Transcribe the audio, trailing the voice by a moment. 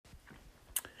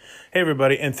Hey,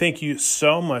 everybody, and thank you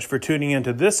so much for tuning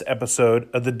into this episode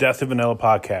of the Death to Vanilla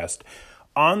podcast.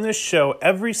 On this show,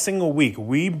 every single week,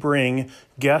 we bring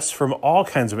guests from all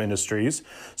kinds of industries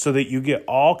so that you get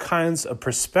all kinds of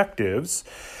perspectives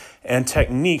and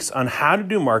techniques on how to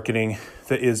do marketing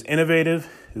that is innovative,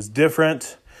 is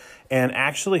different, and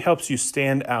actually helps you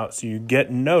stand out so you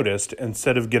get noticed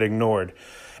instead of get ignored.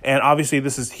 And obviously,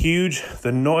 this is huge.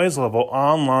 The noise level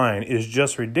online is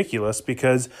just ridiculous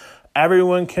because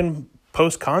everyone can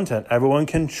post content. Everyone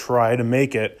can try to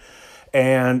make it.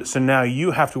 And so now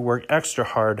you have to work extra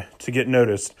hard to get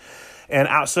noticed. And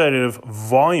outside of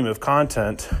volume of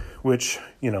content, which,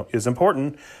 is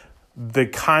important, the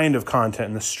kind of content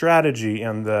and the strategy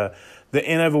and the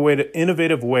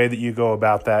innovative way that you go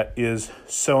about that is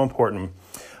so important.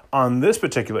 On this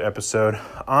particular episode,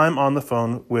 I'm on the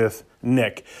phone with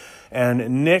Nick.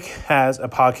 And Nick has a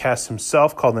podcast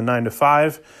himself called The 9 to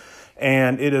 5.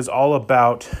 And it is all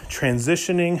about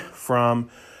transitioning from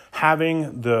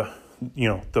having the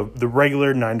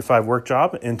regular 9 to 5 work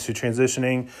job into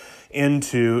transitioning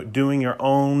into doing your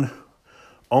own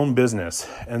business.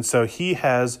 And so he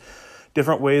has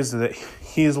different ways that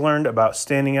he's learned about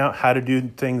standing out, how to do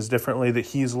things differently, that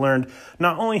he's learned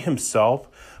not only himself,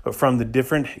 but from the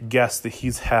different guests that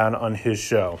he's had on his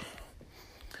show.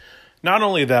 Not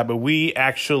only that, but we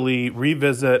actually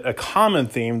revisit a common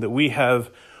theme that we have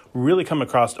really come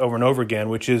across over and over again,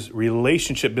 which is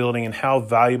relationship building and how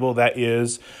valuable that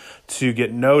is to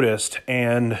get noticed.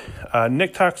 And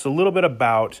Nick talks a little bit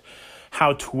about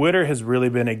how Twitter has really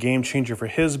been a game changer for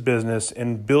his business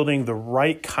in building the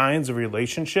right kinds of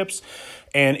relationships.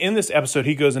 And in this episode,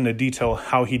 he goes into detail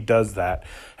how he does that.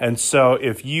 And so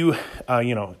if you,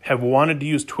 have wanted to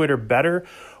use Twitter better,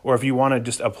 or if you want to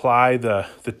just apply the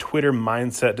Twitter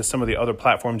mindset to some of the other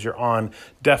platforms you're on,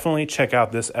 definitely check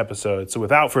out this episode. So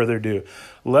without further ado,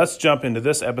 let's jump into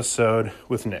this episode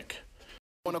with Nick.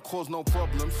 Wanna cause no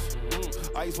problems.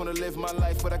 I just wanna live my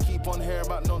life, but I keep on hearing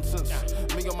about nonsense.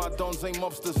 Me and my dons ain't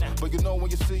mobsters, but when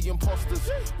you see imposters,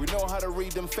 we know how to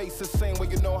read them faces, same way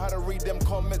you know how to read them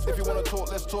comments. If you wanna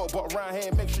talk, let's talk, but right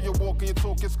here, make sure you walk and your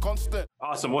talk is constant.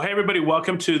 Awesome. Well, hey, everybody,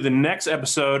 welcome to the next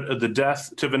episode of the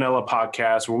Death to Vanilla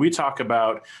podcast, where we talk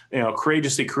about,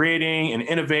 courageously creating and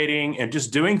innovating and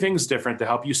just doing things different to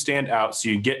help you stand out so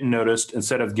you get noticed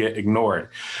instead of get ignored.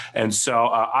 And so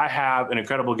I have an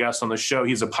incredible guest on the show.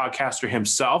 He's a podcaster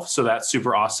himself, so that's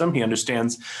super awesome. He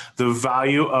understands the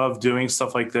value of doing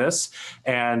stuff like this.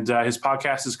 And his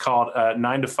podcast is called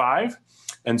 9 to 5.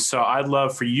 And so I'd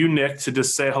love for you, Nick, to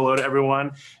just say hello to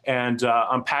everyone and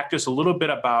unpack just a little bit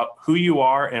about who you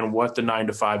are and what the 9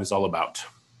 to 5 is all about.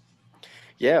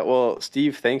 Yeah, well,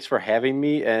 Steve, thanks for having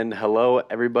me. And hello,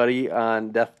 everybody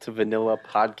on Death to Vanilla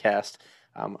podcast.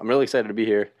 I'm really excited to be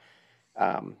here.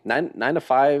 9 to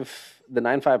 5, the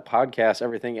 9 to 5 podcast,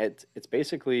 everything, it's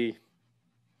basically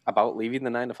about leaving the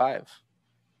 9 to 5.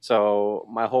 So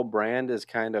my whole brand is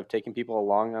kind of taking people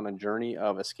along on a journey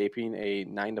of escaping a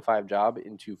 9 to 5 job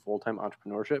into full-time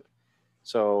entrepreneurship.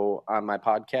 So on my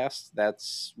podcast,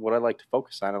 that's what I like to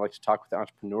focus on. I like to talk with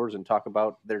entrepreneurs and talk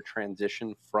about their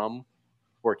transition from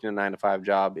working a 9 to 5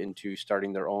 job into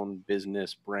starting their own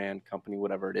business, brand, company,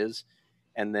 whatever it is,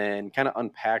 and then kind of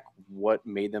unpack what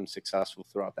made them successful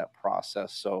throughout that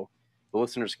process. So the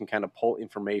listeners can kind of pull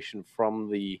information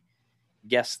from the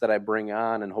guests that I bring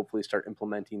on and hopefully start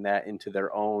implementing that into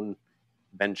their own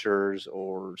ventures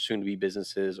or soon-to-be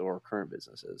businesses or current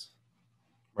businesses.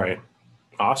 Right.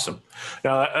 Awesome.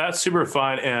 Now, that's super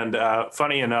fun. And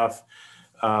funny enough,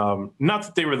 not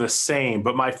that they were the same,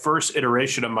 but my first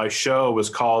iteration of my show was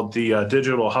called the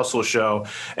Digital Hustle Show.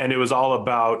 And it was all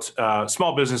about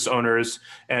small business owners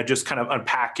and just kind of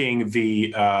unpacking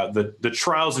the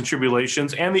trials and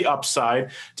tribulations and the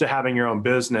upside to having your own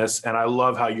business. And I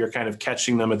love how you're kind of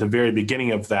catching them at the very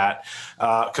beginning of that.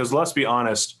 Because let's be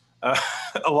honest,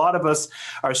 a lot of us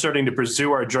are starting to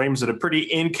pursue our dreams at a pretty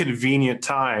inconvenient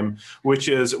time, which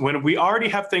is when we already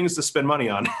have things to spend money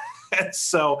on. And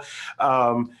so, we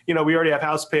already have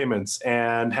house payments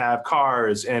and have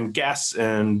cars and gas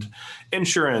and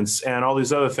insurance and all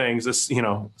these other things. This,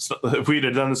 if we'd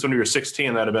have done this when we were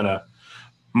 16, that'd have been a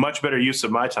much better use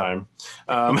of my time.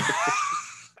 And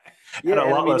a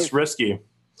lot less risky.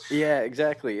 Yeah,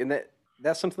 exactly. And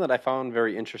that's something that I found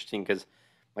very interesting because,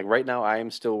 like, right now I am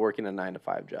still working a 9 to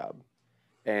 5 job.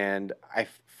 And I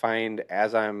find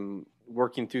as I'm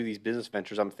working through these business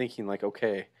ventures, I'm thinking like,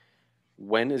 okay,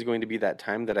 when is going to be that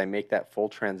time that I make that full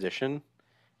transition?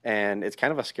 And it's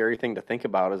kind of a scary thing to think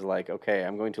about is like, okay,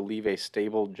 I'm going to leave a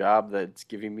stable job that's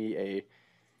giving me a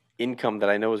income that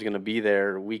I know is going to be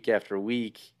there week after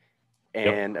week.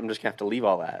 And I'm just going to have to leave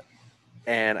all that.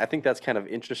 And I think that's kind of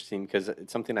interesting because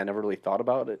it's something I never really thought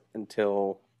about it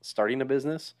until starting a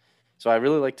business. So I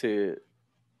really like to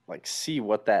like see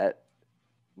what that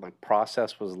like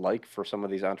process was like for some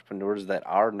of these entrepreneurs that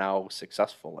are now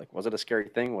successful. Like, was it a scary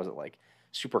thing? Was it like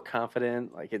super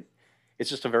confident? Like it's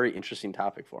just a very interesting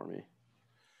topic for me.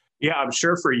 Yeah, I'm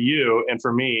sure for you and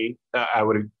for me, I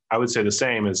would say the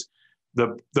same. Is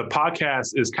the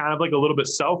podcast is kind of like a little bit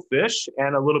selfish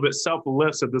and a little bit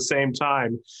selfless at the same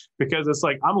time, because it's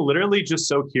like I'm literally just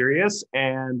so curious.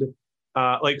 And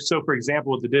like, so for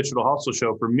example, with the Digital Hustle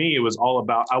Show, for me, it was all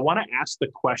about I want to ask the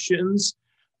questions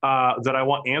that I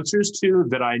want answers to,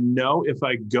 that I know if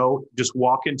I go just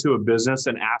walk into a business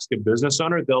and ask a business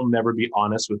owner, they'll never be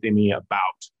honest with me about.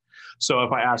 So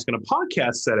if I ask in a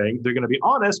podcast setting, they're going to be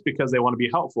honest because they want to be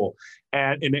helpful.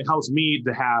 And it helps me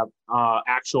to have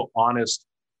actual honest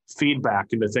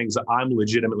feedback into things that I'm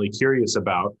legitimately curious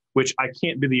about, which I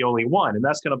can't be the only one. And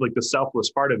that's kind of like the selfless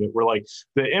part of it, where like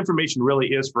the information really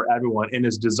is for everyone and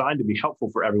is designed to be helpful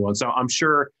for everyone. So I'm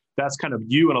sure that's kind of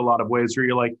you in a lot of ways, where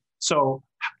you're like, so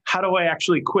how do I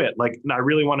actually quit? Like, I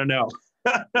really want to know.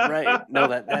 Right. No,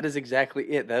 that is exactly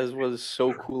it. That is what is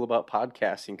so cool about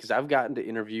podcasting because I've gotten to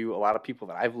interview a lot of people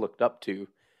that I've looked up to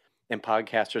and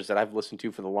podcasters that I've listened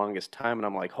to for the longest time, and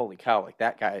I'm like, holy cow, like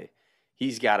that guy,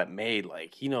 he's got it made.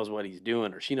 Like he knows what he's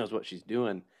doing or she knows what she's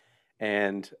doing.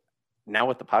 And now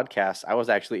with the podcast, I was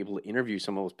actually able to interview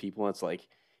some of those people, and it's like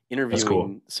That's cool.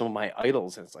 interviewing some of my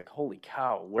idols, and it's like, holy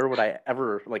cow, where would I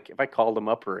ever like if I called them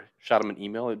up or shot them an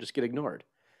email, it'd just get ignored.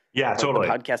 Yeah, But the totally.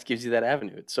 podcast gives you that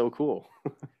avenue. It's so cool.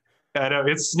 I know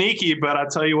it's sneaky, but I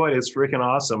tell you what, it's freaking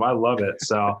awesome. I love it.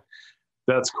 So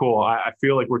that's cool. I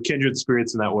feel like we're kindred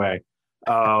spirits in that way.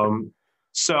 Um,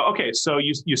 so, okay. So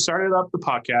you started up the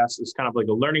podcast. It's kind of like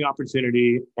a learning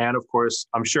opportunity. And of course,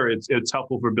 I'm sure it's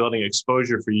helpful for building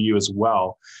exposure for you as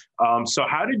well. So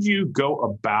how did you go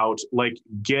about like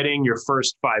getting your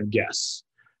first 5 guests?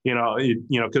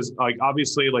 Cause like,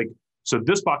 obviously like, so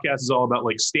this podcast is all about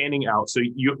like standing out. So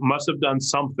you must have done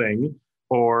something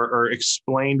or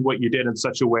explained what you did in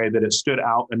such a way that it stood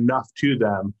out enough to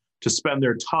them to spend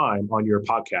their time on your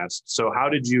podcast. So how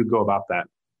did you go about that?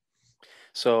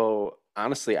 So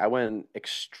honestly, I went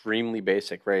extremely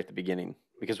basic right at the beginning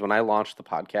because when I launched the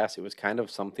podcast, it was kind of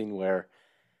something where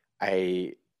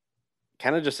I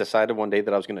kind of just decided one day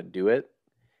that I was going to do it.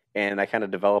 And I kind of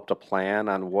developed a plan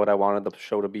on what I wanted the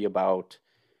show to be about,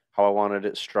 how I wanted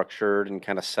it structured, and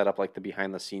kind of set up like the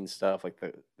behind the scenes stuff, like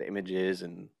the images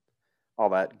and all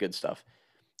that good stuff.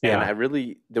 And Yeah. I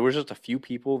really, there was just a few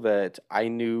people that I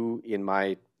knew in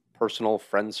my personal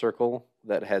friend circle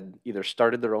that had either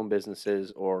started their own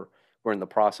businesses or were in the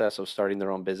process of starting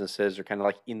their own businesses or kind of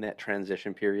like in that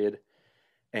transition period.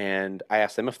 And I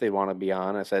asked them if they want to be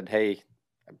on. I said, hey,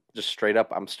 just straight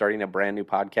up, I'm starting a brand new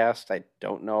podcast. I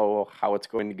don't know how it's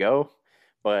going to go,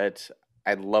 but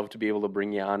I'd love to be able to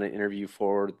bring you on an interview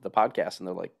for the podcast. And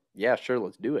they're like, yeah, sure,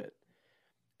 let's do it.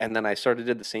 And then I started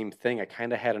did the same thing. I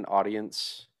kind of had an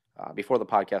audience before the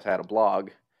podcast. I had a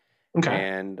blog, Okay.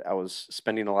 and I was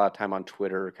spending a lot of time on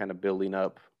Twitter, kind of building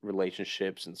up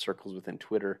relationships and circles within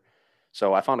Twitter.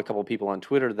 So I found a couple of people on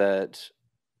Twitter that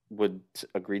would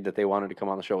agreed that they wanted to come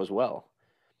on the show as well.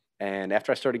 And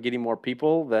after I started getting more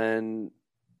people, then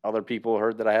other people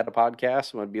heard that I had a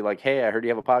podcast and would be like, "Hey, I heard you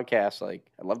have a podcast. Like,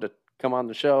 I'd love to come on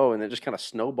the show." And it just kind of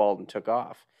snowballed and took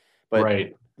off. But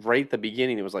Right. right at the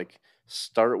beginning, it was like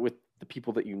start with the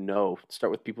people that you know, start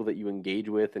with people that you engage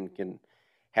with and can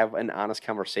have an honest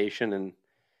conversation. And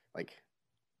like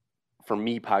for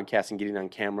me, podcasting, getting on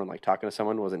camera and like talking to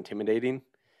someone was intimidating.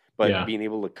 But Yeah. being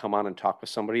able to come on and talk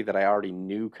with somebody that I already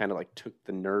knew kind of like took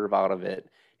the nerve out of it.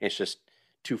 And it's just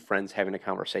two friends having a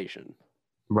conversation.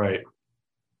 Right.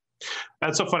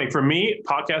 That's so funny. For me,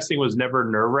 podcasting was never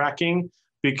nerve wracking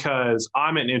because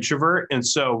I'm an introvert. And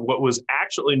so what was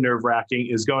actually nerve wracking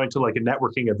is going to like a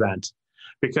networking event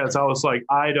because I was like,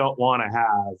 I don't want to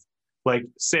have like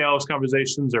sales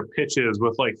conversations or pitches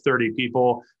with like 30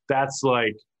 people. That's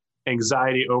like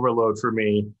anxiety overload for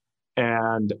me.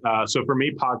 And so for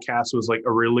me, podcast was like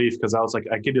a relief because I was like,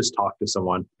 I could just talk to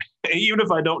someone. Even if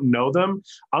I don't know them,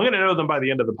 I'm going to know them by the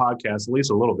end of the podcast, at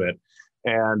least a little bit.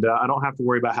 And I don't have to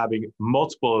worry about having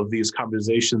multiple of these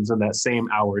conversations in that same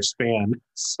hour span.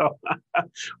 So,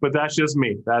 but that's just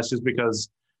me. That's just because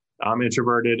I'm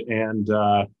introverted and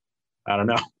I don't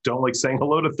know, don't like saying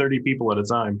hello to 30 people at a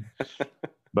time.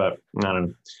 But I don't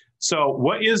know. So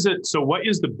what is it? So what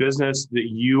is the business that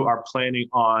you are planning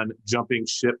on jumping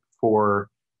ship for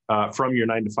from your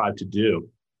 9 to 5 to do?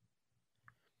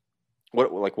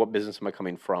 What business am I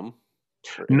coming from?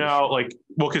 No, like,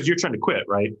 well, because you're trying to quit,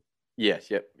 right?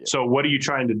 Yes, yep. So what are you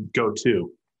trying to go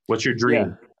to? What's your Yeah.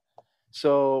 dream?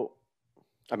 So,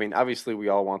 I mean, obviously, we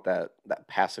all want that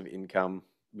passive income,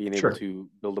 being able Sure. to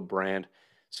build a brand.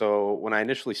 So, when I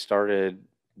initially started,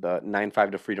 the 9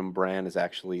 5 to Freedom brand is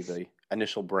actually the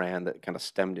initial brand that kind of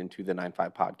stemmed into the 9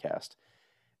 5 podcast.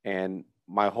 And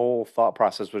my whole thought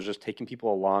process was just taking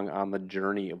people along on the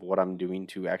journey of what I'm doing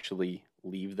to actually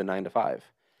leave the 9 to 5.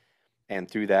 And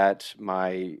through that,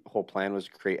 my whole plan was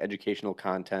to create educational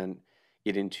content,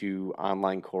 get into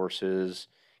online courses,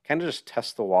 kind of just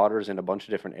test the waters in a bunch of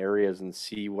different areas and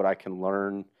see what I can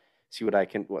learn, see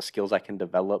what skills I can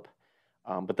develop.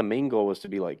 But the main goal was to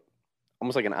be like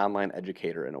almost like an online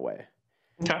educator in a way.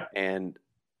 Okay. And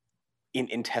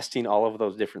in testing all of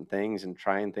those different things and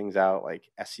trying things out like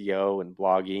SEO and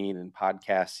blogging and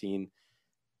podcasting,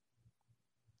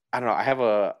 I don't know. I have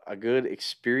a good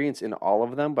experience in all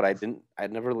of them, but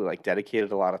I'd never really like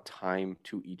dedicated a lot of time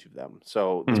to each of them.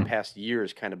 So this Hmm. past year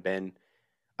has kind of been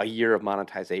a year of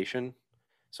monetization.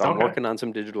 So I'm Okay. working on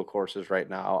some digital courses right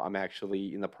now. I'm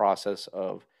actually in the process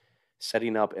of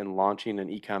setting up and launching an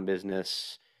ecom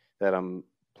business that I'm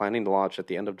planning to launch at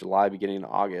the end of July, beginning of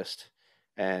August,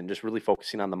 and just really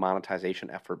focusing on the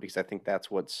monetization effort because I think that's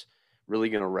what's really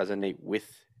going to resonate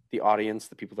with the audience,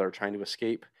 the people that are trying to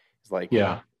escape, is like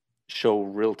Yeah. show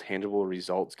real tangible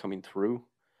results coming through.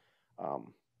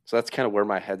 So that's kind of where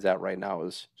my head's at right now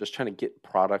is just trying to get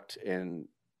product and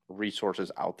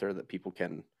resources out there that people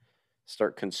can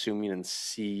start consuming and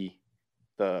see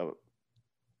the,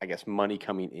 I guess, money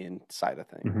coming in side of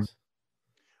things. Mhm.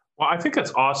 Well, I think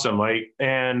that's awesome. Like,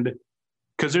 and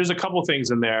because there's a couple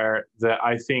things in there that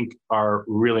I think are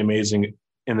really amazing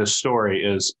in this story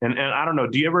is, and I don't know,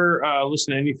 do you ever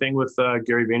listen to anything with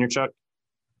Gary Vaynerchuk?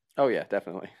 Oh yeah,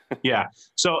 definitely. Yeah.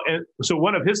 So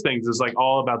one of his things is like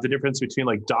all about the difference between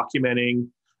like documenting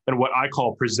and what I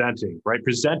call presenting, right?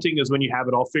 Presenting is when you have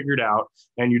it all figured out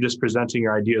and you're just presenting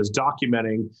your ideas.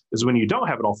 Documenting is when you don't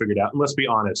have it all figured out. And let's be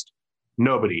honest,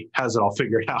 nobody has it all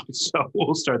figured out. So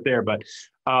we'll start there. But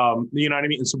you know what I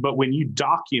mean? So, but when you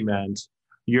document,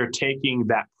 you're taking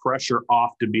that pressure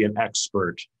off to be an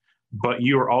expert, but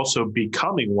you are also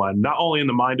becoming one, not only in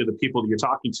the mind of the people that you're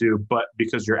talking to, but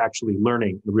because you're actually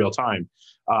learning in real time.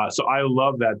 So I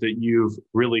love that you've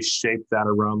really shaped that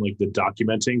around like the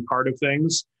documenting part of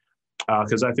things,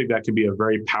 because I think that can be a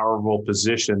very powerful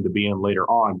position to be in later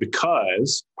on,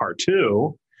 because part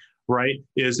two, right,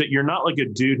 is that you're not like a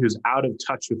dude who's out of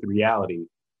touch with reality.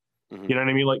 Mhm. You know what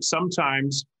I mean? Like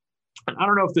sometimes, and I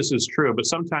don't know if this is true, but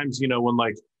sometimes, you know, when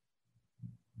like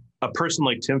a person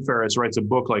like Tim Ferriss writes a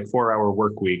book like 4 Hour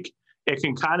Workweek, it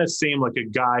can kind of seem like a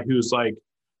guy who's like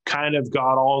kind of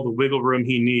got all the wiggle room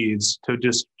he needs to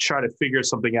just try to figure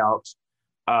something out.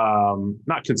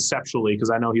 Not conceptually, because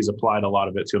I know he's applied a lot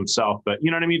of it to himself, but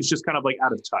you know what I mean? It's just kind of like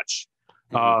out of touch.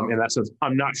 In that sense,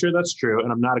 I'm not sure that's true,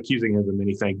 and I'm not accusing him of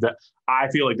anything. That I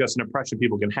feel like that's an impression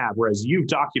people can have. Whereas you've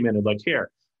documented, like, here,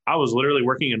 I was literally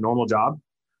working a normal job,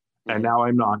 and now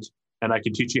I'm not, and I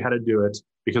can teach you how to do it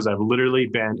because I've literally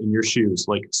been in your shoes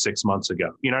like 6 months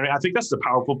ago. You know what I mean? I think that's a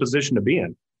powerful position to be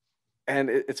in. And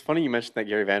it's funny you mentioned that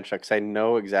Gary Vaynerchuk, because I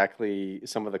know exactly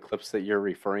some of the clips that you're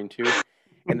referring to,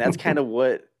 and that's kind of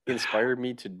what inspired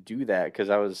me to do that. Because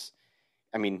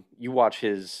I mean, you watch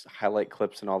his highlight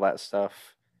clips and all that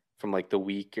stuff from like the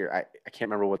week, or I can't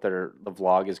remember what the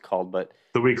vlog is called, but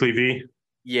The Weekly V,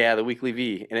 yeah, the weekly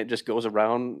V, and it just goes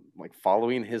around like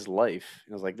following his life.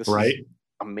 And I was like, this is right?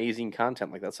 amazing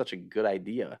content. Like that's such a good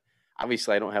idea.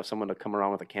 Obviously, I don't have someone to come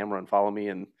around with a camera and follow me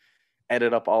and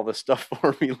edit up all this stuff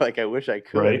for me like I wish I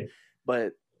could. Right.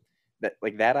 But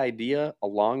that idea,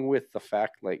 along with the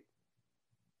fact like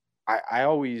I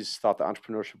always thought that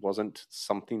entrepreneurship wasn't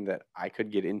something that I could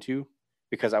get into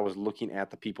because I was looking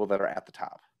at the people that are at the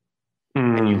top.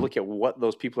 And you look at what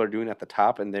those people are doing at the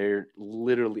top, and they're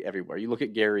literally everywhere. You look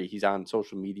at Gary; he's on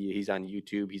social media, he's on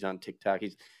YouTube, he's on TikTok.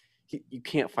 You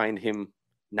can't find him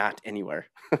not anywhere.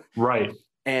 Right.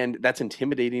 And that's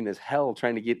intimidating as hell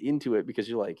trying to get into it because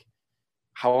you're like,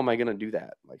 how am I going to do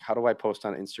that? Like, how do I post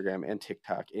on Instagram and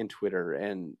TikTok and Twitter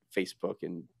and Facebook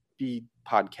and be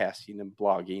podcasting and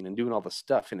blogging and doing all the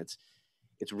stuff? And it's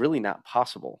really not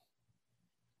possible.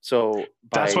 So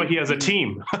That's why he has a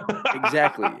team.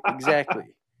 Exactly.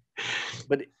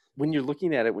 But when you're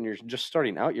looking at it, when you're just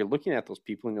starting out, you're looking at those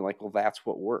people and you're like, well, that's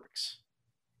what works.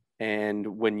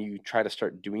 And when you try to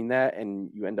start doing that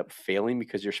and you end up failing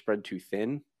because you're spread too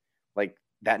thin, like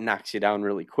that knocks you down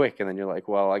really quick. And then you're like,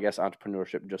 well, I guess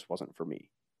entrepreneurship just wasn't for me.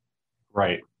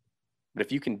 Right. But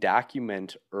if you can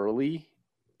document early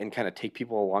and kind of take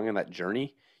people along on that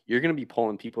journey, you're going to be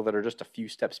pulling people that are just a few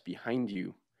steps behind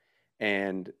you.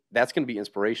 And that's going to be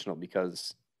inspirational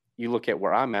because, you look at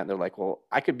where I'm at, and they're like, well,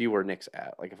 I could be where Nick's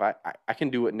at. Like if I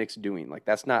can do what Nick's doing, like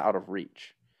that's not out of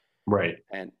reach. Right.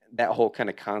 And that whole kind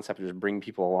of concept of just bringing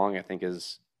people along, I think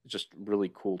is just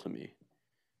really cool to me.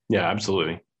 Yeah,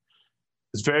 absolutely.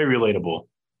 It's very relatable.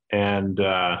 And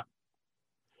I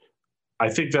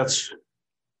think that's,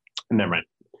 never mind.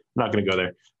 I'm not going to go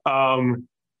there.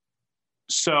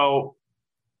 So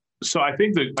I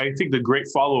think the great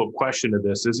follow-up question to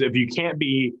this is, if you can't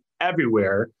be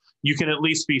everywhere, you can at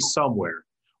least be somewhere,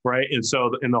 right? And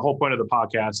so, and the whole point of the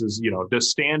podcast is, to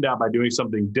stand out by doing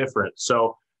something different.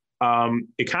 So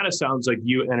it kind of sounds like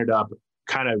you ended up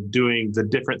kind of doing the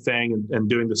different thing and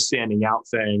doing the standing out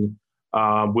thing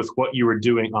with what you were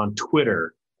doing on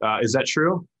Twitter. Is that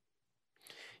true?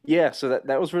 Yeah, so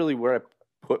that was really where I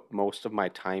put most of my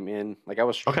time in. Like I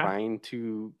was trying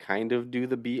to kind of do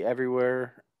the be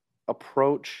everywhere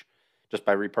approach just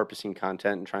by repurposing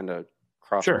content and trying to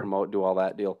cross promote, do all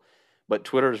that deal. But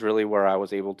Twitter is really where I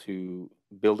was able to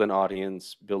build an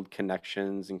audience, build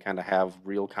connections, and kind of have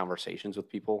real conversations with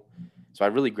people. So I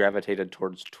really gravitated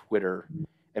towards Twitter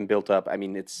and built up. I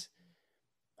mean,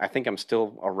 I think I'm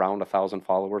still around 1,000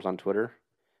 followers on Twitter,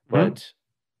 but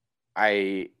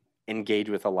I engage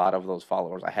with a lot of those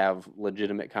followers. I have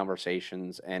legitimate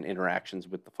conversations and interactions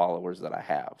with the followers that I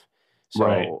have.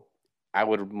 So I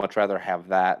would much rather have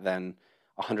that than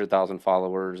 100,000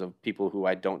 followers of people who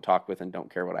I don't talk with and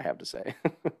don't care what I have to say.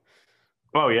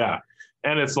 Oh yeah.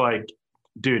 And it's like,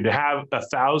 dude, to have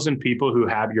 1,000 people who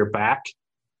have your back,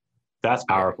 that's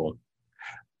powerful.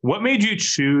 What made you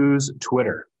choose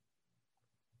Twitter?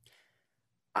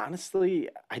 Honestly,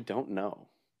 I don't know.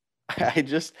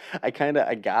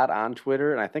 I got on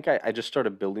Twitter, and I think I just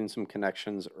started building some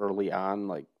connections early on,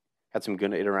 like had some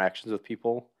good interactions with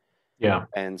people. Yeah.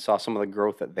 And saw some of the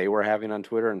growth that they were having on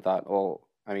Twitter and thought, well,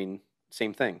 I mean,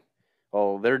 same thing.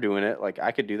 Well, they're doing it. Like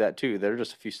I could do that too. They're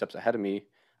just a few steps ahead of me.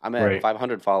 I'm at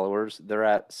 500 followers. They're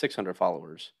at 600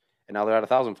 followers. And now they're at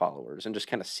 1,000 followers. And just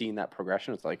kind of seeing that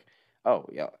progression, it's like, oh,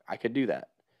 yeah, I could do that.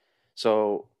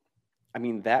 So, I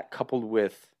mean, that coupled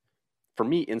with, for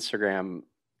me, Instagram,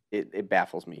 it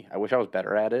baffles me. I wish I was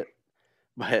better at it.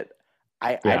 But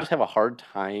I just have a hard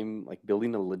time like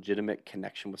building a legitimate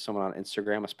connection with someone on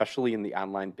Instagram, especially in the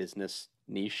online business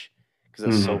niche, because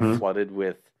it's so flooded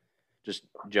with just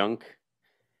junk.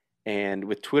 And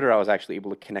with Twitter, I was actually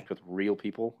able to connect with real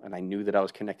people, and I knew that I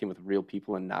was connecting with real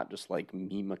people and not just like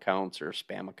meme accounts or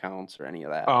spam accounts or any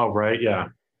of that. Oh, right, yeah.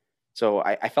 So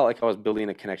I felt like I was building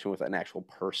a connection with an actual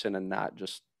person and not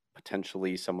just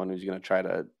potentially someone who's going to try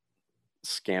to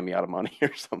scam me out of money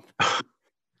or something.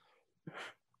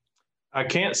 I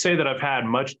can't say that I've had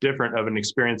much different of an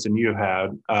experience than you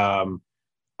had.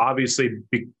 Obviously,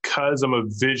 because I'm a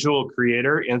visual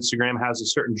creator, Instagram has a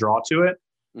certain draw to it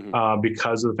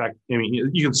because of the fact, I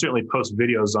mean, you can certainly post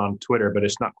videos on Twitter, but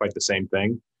it's not quite the same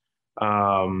thing.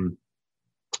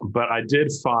 But I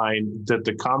did find that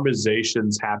the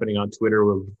conversations happening on Twitter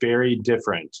were very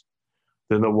different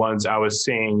than the ones I was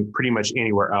seeing pretty much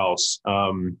anywhere else.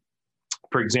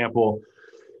 For example,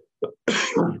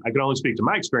 I can only speak to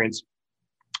my experience,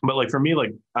 but like for me,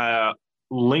 like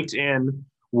LinkedIn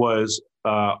was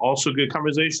also good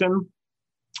conversation,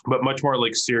 but much more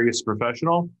like serious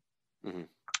professional.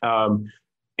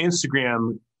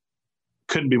 Instagram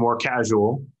couldn't be more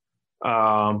casual,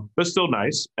 but still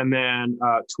nice. And then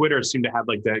Twitter seemed to have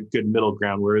like that good middle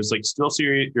ground where it's like still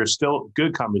serious, you're still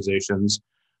good conversations,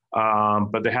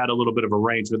 but they had a little bit of a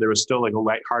range where there was still like a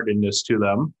lightheartedness to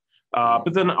them.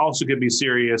 But then also could be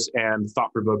serious and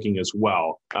thought-provoking as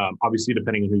well, obviously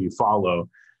depending on who you follow.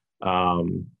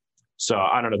 So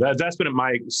I don't know. That's been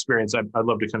my experience. I'd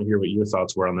love to kind of hear what your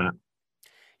thoughts were on that.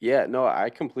 Yeah, no,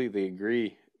 I completely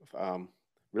agree.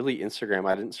 Really, Instagram,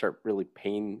 I didn't start really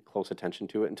paying close attention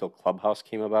to it until Clubhouse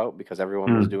came about because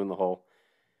everyone was doing the whole,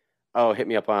 oh, hit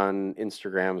me up on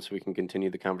Instagram so we can continue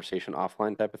the conversation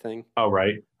offline type of thing. Oh,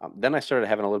 right. Then I started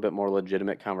having a little bit more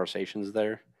legitimate conversations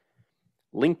there.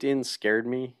 LinkedIn scared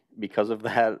me because of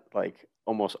that, like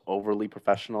almost overly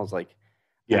professional. It's like,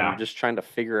 I'm just trying to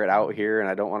figure it out here, and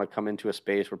I don't want to come into a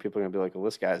space where people are going to be like, well,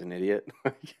 this guy's an idiot.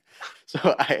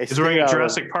 So he's wearing a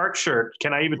Jurassic Park shirt.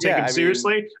 Can I even take him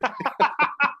seriously?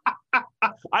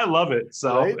 I love it.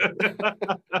 So,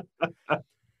 right?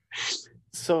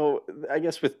 So I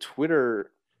guess with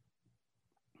Twitter,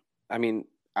 I mean,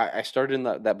 I started in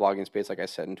that blogging space, like I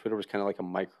said, and Twitter was kind of like a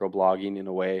micro blogging in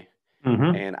a way.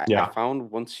 And I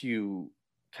found once you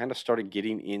kind of started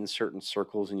getting in certain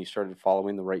circles and you started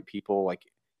following the right people, like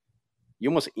you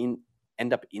almost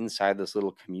end up inside this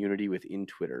little community within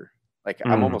Twitter. Like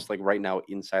I'm almost like right now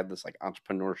inside this like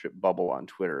entrepreneurship bubble on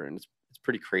Twitter, and it's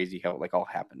pretty crazy how it like all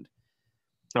happened.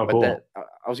 Oh, But cool. that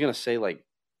I was gonna say, like,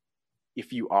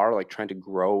 if you are like trying to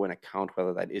grow an account,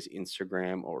 whether that is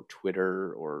Instagram or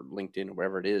Twitter or LinkedIn or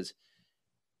wherever it is,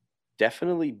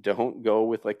 definitely don't go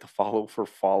with like the follow for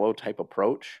follow type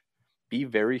approach. Be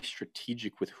very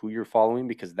strategic with who you're following,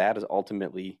 because that is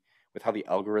ultimately, with how the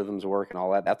algorithms work and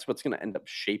all that, that's what's going to end up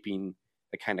shaping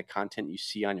the kind of content you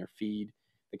see on your feed,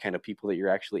 the kind of people that you're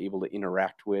actually able to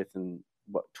interact with, and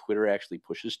what Twitter actually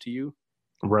pushes to you.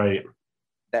 Right.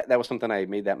 That was something I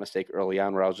made that mistake early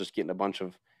on, where I was just getting a bunch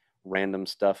of random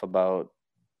stuff about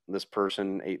this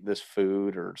person ate this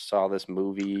food or saw this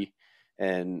movie,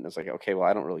 and it's like, okay, well,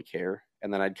 I don't really care.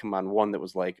 And then I'd come on one that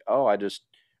was like, oh, I just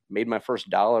made my first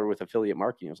dollar with affiliate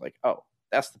marketing. I was like, oh,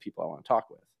 that's the people I want to talk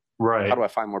with. How do Right. I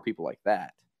find more people like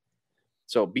that?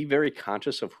 So be very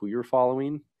conscious of who you're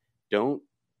following. Don't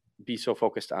be so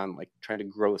focused on like trying to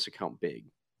grow this account big,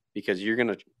 because you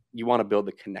want to build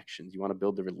the connections, you want to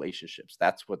build the relationships.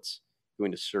 That's what's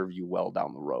going to serve you well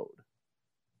down the road.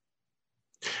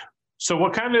 So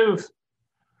what kind of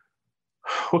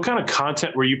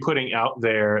content were you putting out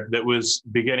there that was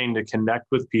beginning to connect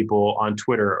with people on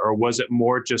Twitter? Or was it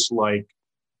more just like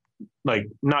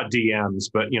not DMs,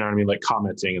 but you know what I mean, like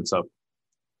commenting and stuff?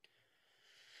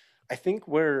 I think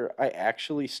where I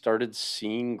actually started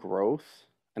seeing growth,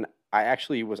 and I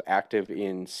actually was active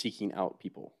in seeking out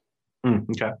people.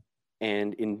 Okay.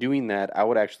 And in doing that, I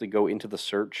would actually go into the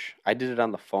search. I did it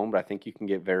on the phone, but I think you can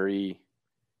get very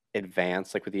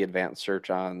advanced, like with the advanced search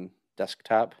on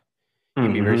desktop. You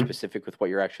can be very Mm-hmm. specific with what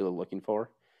you're actually looking for.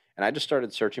 And I just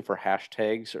started searching for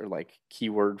hashtags or like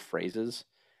keyword phrases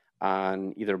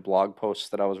on either blog posts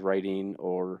that I was writing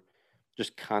or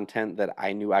just content that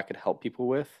I knew I could help people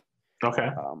with. Okay.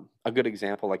 A good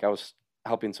example, like I was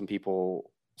helping some people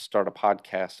start a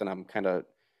podcast, and I'm kind of,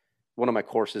 one of my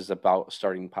courses is about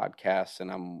starting podcasts,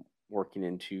 and I'm working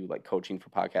into like coaching for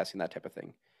podcasting, that type of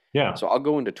thing. Yeah. So I'll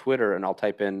go into Twitter and I'll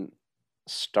type in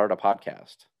start a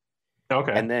podcast.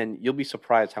 Okay. And then you'll be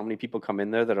surprised how many people come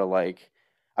in there that are like,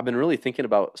 I've been really thinking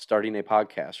about starting a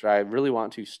podcast, or I really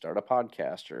want to start a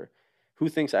podcast, or who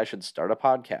thinks I should start a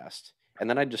podcast? And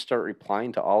then I just start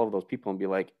replying to all of those people and be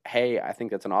like, hey, I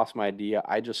think that's an awesome idea.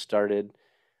 I just started.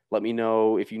 Let me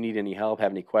know if you need any help,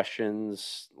 have any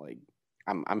questions. Like,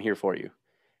 I'm here for you.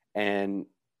 And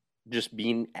just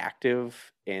being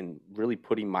active and really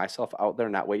putting myself out there,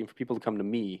 not waiting for people to come to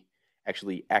me,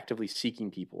 actually actively seeking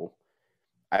people.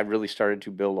 I really started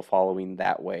to build a following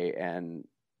that way. And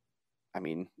I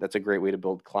mean, that's a great way to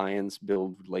build clients,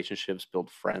 build relationships, build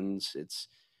friends. It's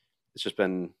just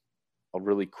been a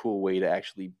really cool way to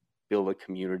actually build a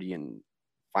community and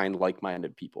find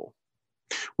like-minded people.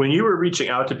 When you were reaching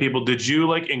out to people, did you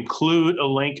like include a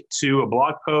link to a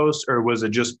blog post, or was it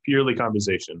just purely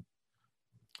conversation?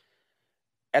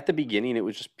 At the beginning, it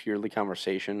was just purely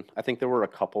conversation. I think there were a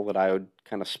couple that I would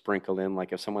kind of sprinkle in,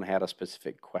 like if someone had a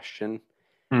specific question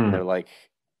and they're Mm. like,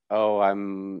 "Oh,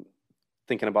 I'm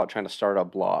thinking about trying to start a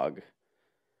blog.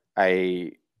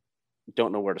 I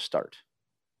don't know where to start."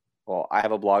 Well, I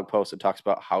have a blog post that talks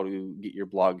about how to get your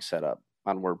blog set up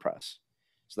on WordPress.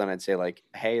 So then I'd say like,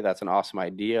 "Hey, that's an awesome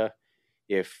idea.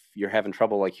 If you're having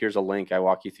trouble, like here's a link. I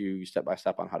walk you through step by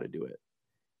step on how to do it."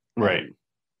 Right. And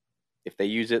if they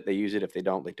use it, they use it. If they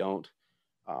don't, they don't.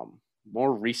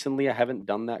 More recently, I haven't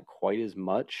done that quite as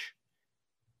much.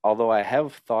 Although I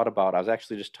have thought about, I was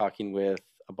actually just talking with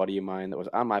a buddy of mine that was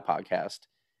on my podcast,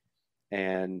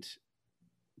 and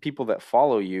people that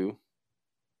follow you,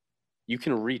 you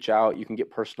can reach out, you can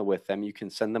get personal with them, you can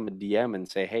send them a DM and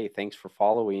say, "Hey, thanks for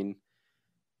following.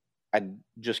 I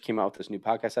just came out with this new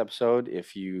podcast episode.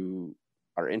 If you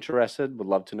are interested, would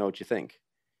love to know what you think."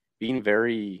 Being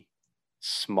very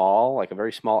small, like a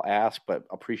very small ask, but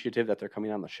appreciative that they're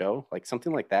coming on the show, like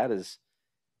something like that is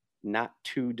not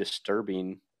too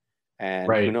disturbing. And who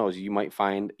Right. knows, you might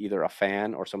find either a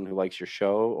fan or someone who likes your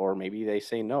show, or maybe they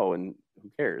say no, and who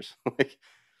cares? Like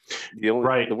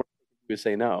Right. the worst thing to do is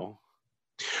say no.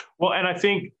 Well, and I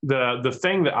think the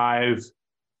thing that I've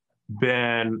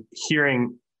been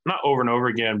hearing not over and over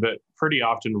again, but pretty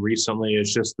often recently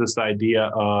is just this idea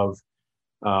of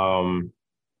um,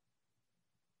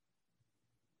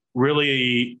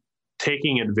 really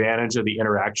taking advantage of the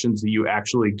interactions that you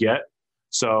actually get.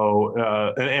 So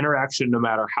an interaction, no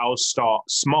matter how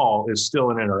small, is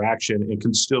still an interaction and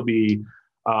can still be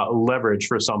leverage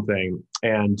for something.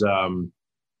 And I'm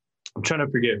trying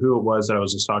to forget who it was that I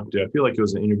was just talking to. I feel like it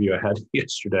was an interview I had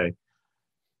yesterday.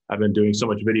 I've been doing so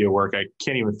much video work, I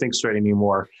can't even think straight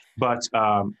anymore. But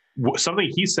something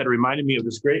he said reminded me of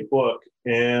this great book.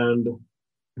 And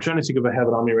I'm trying to think if I have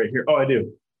it on me right here. Oh, I do.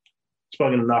 It's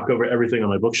probably going to knock over everything on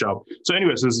my bookshelf. So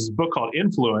anyways, there's this book called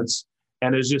Influence.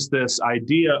 And it's just this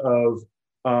idea of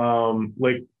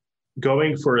like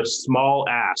going for a small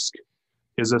ask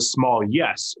is a small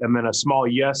yes. And then a small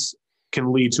yes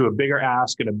can lead to a bigger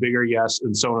ask and a bigger yes,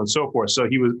 and so on and so forth. So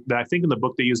I think in the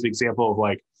book, they use the example of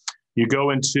like, you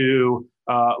go into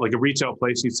like a retail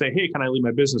place, and you say, hey, can I leave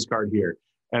my business card here?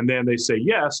 And then they say,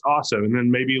 yes, awesome. And then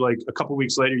maybe like a couple of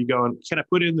weeks later, you go, and can I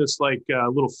put in this like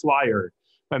little flyer?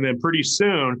 And then pretty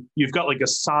soon you've got like a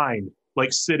sign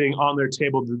like sitting on their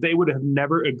table that they would have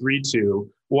never agreed to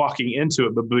walking into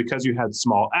it. But because you had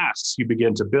small asks, you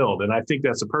begin to build. And I think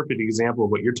that's a perfect example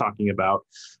of what you're talking about,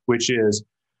 which is,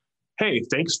 hey,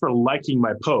 thanks for liking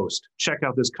my post. Check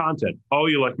out this content. Oh,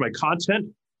 you like my content?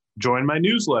 Join my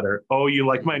newsletter. Oh, you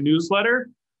like my newsletter?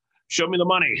 Show me the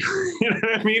money. You know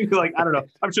what I mean? Like, I don't know.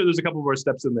 I'm sure there's a couple more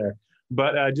steps in there,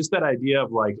 but just that idea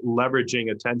of like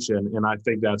leveraging attention. And I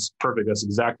think that's perfect. That's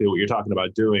exactly what you're talking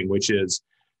about doing, which is,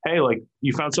 hey, like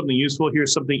you found something useful.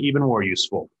 Here's something even more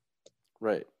useful.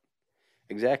 Right.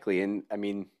 Exactly. And I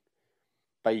mean,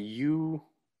 by you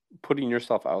putting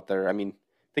yourself out there, I mean,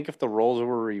 think if the roles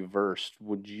were reversed,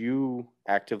 would you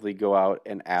actively go out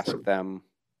and ask them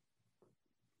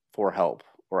for help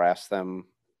or ask them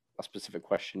a specific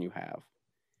question you have?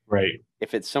 Right.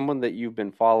 If it's someone that you've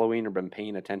been following or been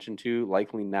paying attention to,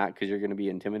 likely not, because you're going to be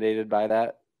intimidated by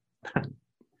that,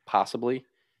 possibly.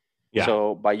 Yeah.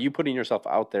 So by you putting yourself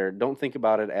out there, don't think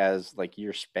about it as like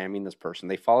you're spamming this person.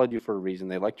 They followed you for a reason.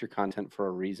 They liked your content for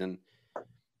a reason.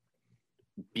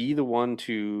 Be the one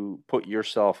to put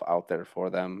yourself out there for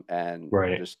them and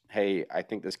Right. just, hey, I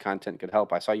think this content could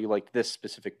help. I saw you liked this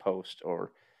specific post,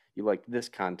 or you liked this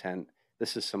content.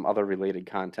 This is some other related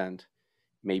content.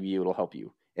 Maybe it'll help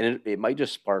you. And it might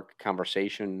just spark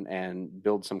conversation and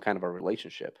build some kind of a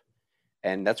relationship.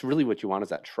 And that's really what you want, is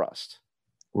that trust.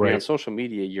 Right. I mean, on social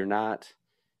media, you're not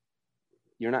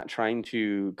trying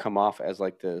to come off as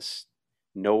like this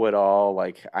know-it-all,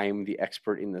 like I'm the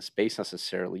expert in this space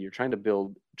necessarily. You're trying to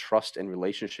build trust and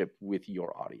relationship with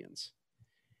your audience.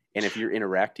 And if you're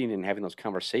interacting and having those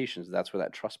conversations, that's where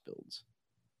that trust builds.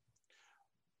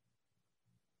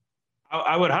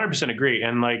 I would 100% agree.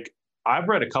 And like, I've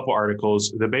read a couple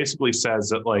articles that basically says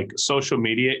that like social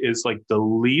media is like the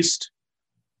least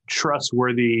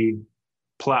trustworthy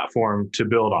platform to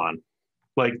build on.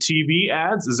 Like TV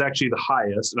ads is actually the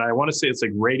highest. And I want to say it's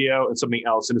like radio and something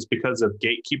else. And it's because of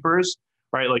gatekeepers,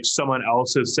 right? Like someone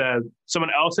else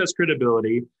has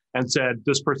credibility and said,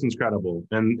 this person's credible.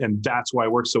 And that's why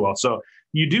it works so well. So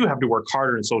you do have to work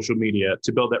harder in social media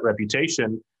to build that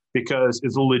reputation, because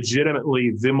it's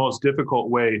legitimately the most difficult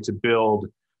way to build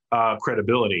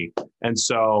credibility. And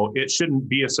so it shouldn't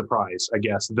be a surprise, I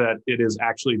guess, that it is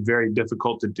actually very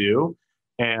difficult to do.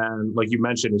 And like you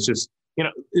mentioned, it's just,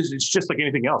 it's just like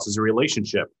anything else. It's a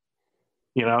relationship.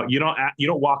 You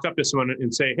don't walk up to someone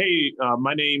and say, hey,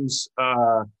 my name's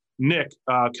Nick.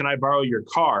 Can I borrow your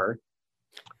car?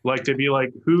 Like, to be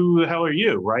like, who the hell are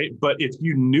you, right? But if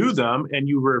you knew them and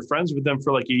you were friends with them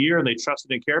for like a year and they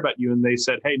trusted and cared about you and they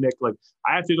said, hey, Nick, like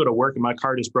I have to go to work and my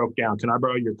car just broke down. Can I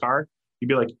borrow your car? You'd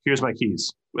be like, here's my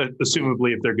keys,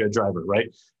 assumably if they're a good driver, right?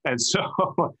 And so,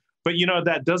 but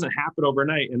that doesn't happen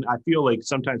overnight. And I feel like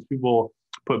sometimes people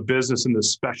put business in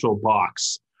this special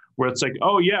box where it's like,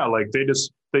 oh yeah, like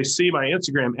they see my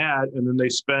Instagram ad and then they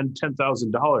spend $10,000.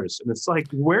 And it's like,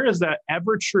 where is that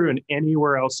ever true in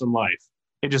anywhere else in life?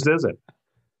 It just isn't.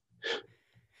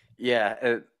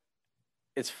 Yeah.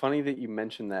 It's funny that you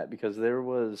mentioned that, because there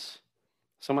was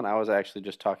someone I was actually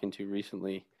just talking to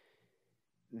recently.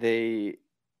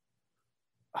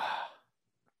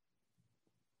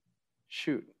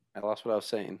 Shoot, I lost what I was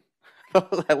saying.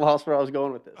 I lost where I was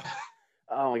going with this.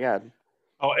 Oh my God.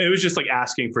 Oh, it was just like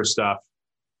asking for stuff,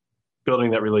 building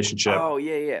that relationship. Oh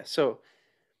yeah. So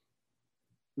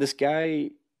this guy,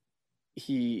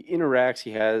 he interacts,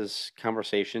 he has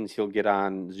conversations, he'll get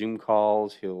on Zoom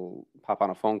calls, he'll pop on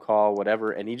a phone call,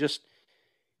 whatever. And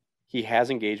he has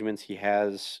engagements, he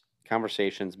has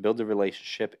conversations, builds a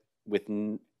relationship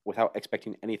without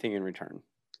expecting anything in return,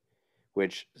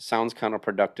 which sounds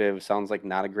counterproductive, sounds like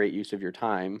not a great use of your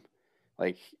time.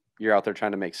 Like you're out there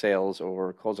trying to make sales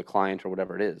or close a client or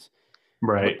whatever it is.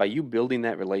 Right. But by you building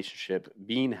that relationship,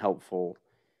 being helpful,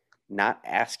 not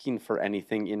asking for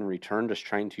anything in return, just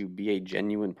trying to be a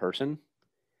genuine person,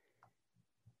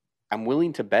 I'm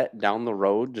willing to bet down the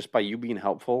road, just by you being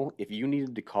helpful, if you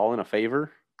needed to call in a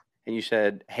favor and you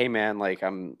said, hey man, like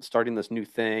I'm starting this new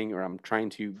thing or I'm trying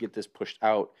to get this pushed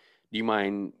out, do you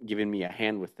mind giving me a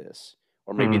hand with this?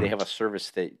 Or maybe they have a service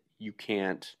that you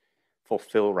can't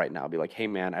fulfill right now. Be like, hey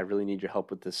man, I really need your help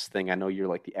with this thing. I know you're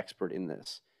like the expert in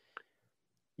this.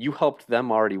 You helped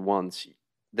them already once.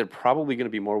 They're probably going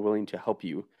to be more willing to help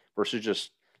you versus just,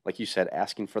 like you said,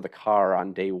 asking for the car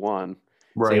on day one,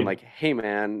 Right. saying like, hey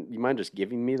man, you mind just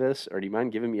giving me this, or do you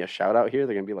mind giving me a shout out here?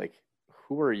 They're gonna be like,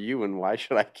 who are you and why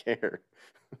should I care?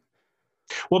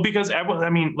 Well, because everyone, I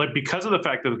mean, like because of the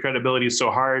fact that the credibility is so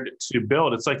hard to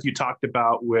build, it's like you talked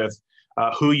about with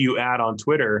who you add on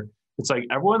Twitter. It's like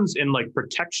everyone's in like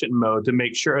protection mode to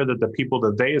make sure that the people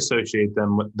that they associate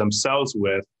themselves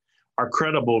with are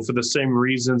credible for the same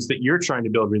reasons that you're trying to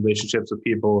build relationships with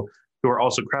people who are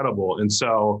also credible. And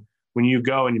so when you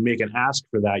go and you make an ask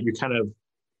for that, you kind of,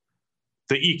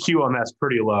 the EQ on that's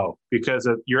pretty low because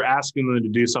you're asking them to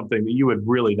do something that you would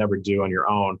really never do on your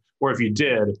own. Or if you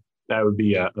did, that would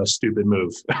be a stupid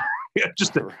move.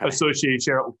 Just to associate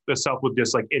yourself with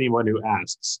just like anyone who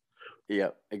asks.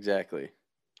 Yep, exactly.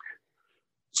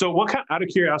 So out of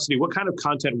curiosity, what kind of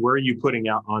content were you putting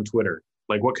out on Twitter?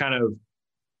 Like what kind of,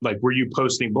 like, were you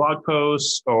posting blog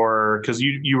posts or, because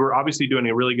you were obviously doing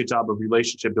a really good job of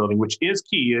relationship building, which is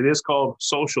key. It is called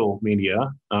social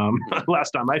media.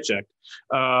 Last time I checked.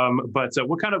 But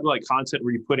what kind of like content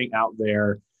were you putting out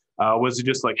there? Was it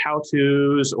just like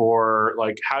how-tos or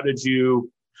like, how did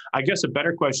you, I guess a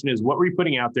better question is what were you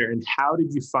putting out there and how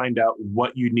did you find out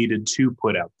what you needed to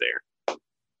put out there?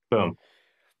 Boom.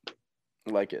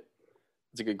 I like it.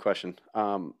 It's a good question.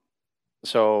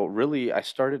 So really I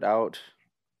started out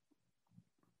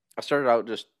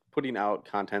just putting out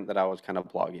content that I was kind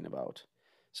of blogging about.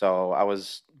 So I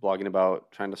was blogging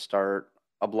about trying to start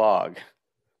a blog,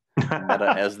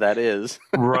 meta as that is.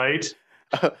 Right.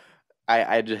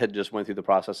 I had just went through the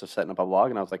process of setting up a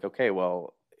blog, and I was like, okay,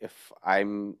 well, if I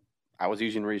was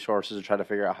using resources to try to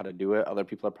figure out how to do it. Other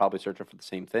people are probably searching for the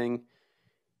same thing.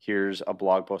 Here's a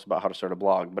blog post about how to start a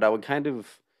blog. But I would kind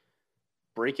of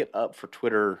break it up for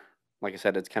Twitter. Like I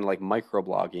said, it's kind of like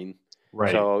microblogging.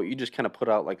 Right. So you just kind of put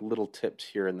out like little tips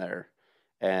here and there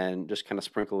and just kind of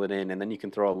sprinkle it in. And then you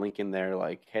can throw a link in there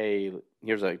like, hey,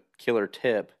 here's a killer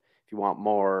tip. If you want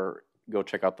more, go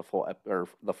check out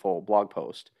the full blog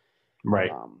post.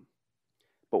 Right.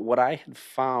 But what I had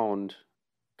found,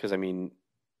 because I mean,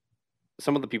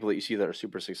 some of the people that you see that are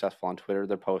super successful on Twitter,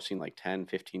 they're posting like 10,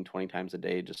 15, 20 times a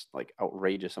day, just like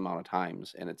outrageous amount of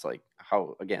times. And it's like,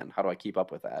 how do I keep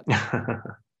up with that?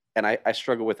 And I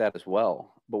struggle with that as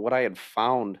well. But what I had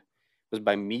found was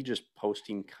by me just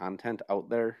posting content out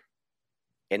there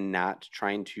and not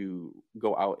trying to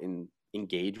go out and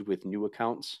engage with new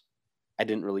accounts, I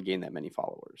didn't really gain that many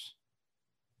followers.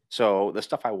 So the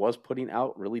stuff I was putting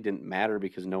out really didn't matter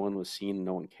because no one was seeing,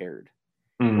 no one cared.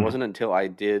 It wasn't until I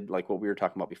did like what we were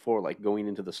talking about before, like going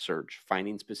into the search,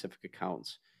 finding specific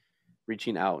accounts,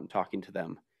 reaching out and talking to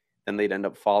them. Then they'd end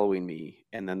up following me.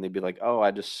 And then they'd be like, oh,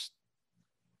 I just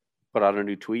put out a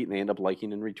new tweet, and they end up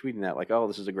liking and retweeting that. Like, oh,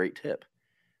 this is a great tip.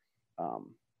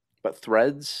 But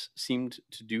threads seemed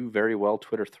to do very well,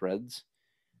 Twitter threads.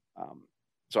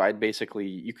 So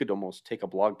you could almost take a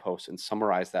blog post and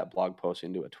summarize that blog post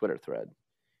into a Twitter thread.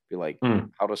 Be like,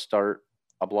 how to start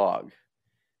a blog.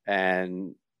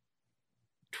 And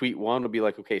tweet 1 would be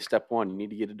like, okay, step 1, you need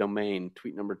to get a domain.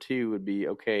 Tweet number 2 would be,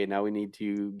 okay, now we need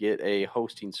to get a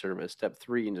hosting service. Step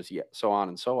 3, and just so on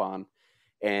and so on.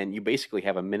 And you basically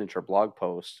have a miniature blog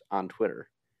post on Twitter.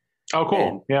 Oh, cool.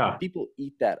 And yeah. People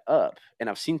eat that up. And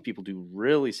I've seen people do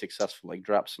really successful, like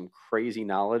drop some crazy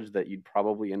knowledge that you'd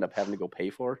probably end up having to go pay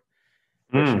for.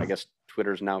 Which I guess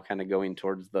Twitter's now kind of going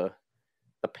towards the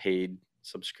paid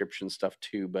subscription stuff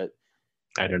too. But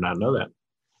I did not know that.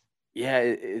 Yeah,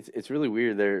 it's really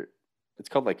weird. It's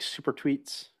called like super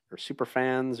tweets or super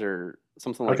fans or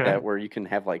something like that, where you can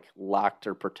have like locked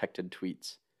or protected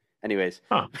tweets. Anyways,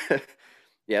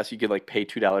 yeah, so you could like pay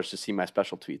 $2 to see my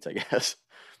special tweets, I guess.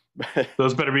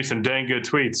 Those better be some dang good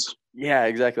tweets. Yeah,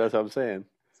 exactly. That's what I'm saying.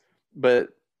 But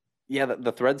yeah,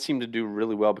 the threads seem to do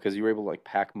really well because you were able to like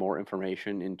pack more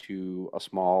information into a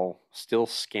small, still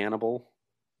scannable,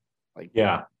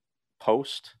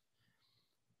 post.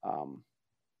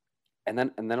 And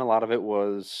then a lot of it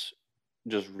was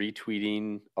just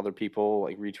retweeting other people,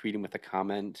 like retweeting with a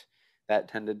comment that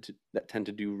tend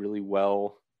to do really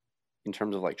well in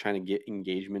terms of like trying to get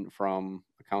engagement from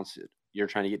accounts that you're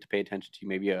trying to get to pay attention to,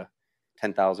 maybe a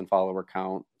 10,000 follower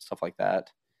count, stuff like that.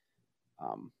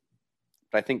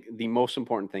 But I think the most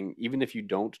important thing, even if you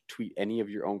don't tweet any of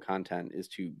your own content, is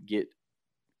to get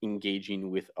engaging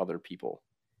with other people.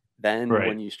 Then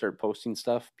when you start posting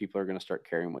stuff, people are going to start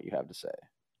caring what you have to say.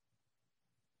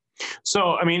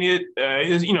 So, I mean, it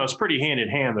is, it's pretty hand in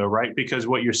hand though, right? Because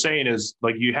what you're saying is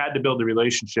like you had to build the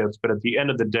relationships, but at the end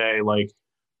of the day, like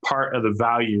part of the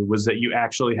value was that you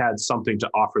actually had something to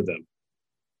offer them.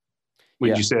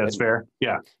 Would you say that's fair?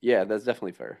 Yeah. Yeah, that's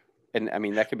definitely fair. And I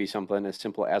mean, that could be something as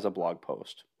simple as a blog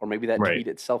post, or maybe that Right. tweet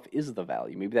itself is the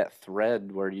value. Maybe that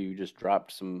thread where you just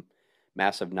dropped some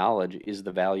massive knowledge is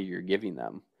the value you're giving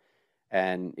them.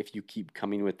 And if you keep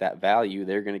coming with that value,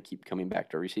 they're going to keep coming back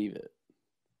to receive it.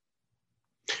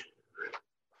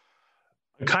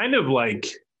 Kind of like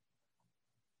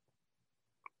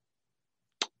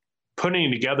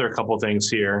putting together a couple of things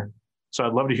here. So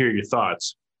I'd love to hear your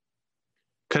thoughts.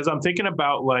 Because I'm thinking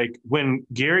about like when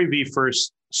Gary Vee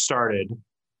first started,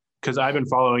 because I've been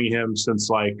following him since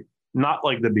like, not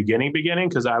like the beginning,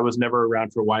 because I was never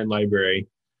around for Wine Library.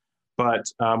 But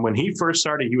when he first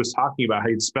started, he was talking about how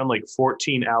he'd spend like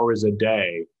 14 hours a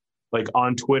day, like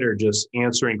on Twitter, just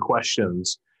answering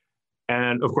questions.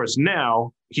 And of course,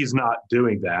 now he's not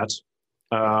doing that.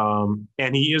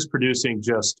 And he is producing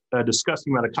just a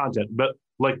disgusting amount of content. But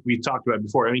like we talked about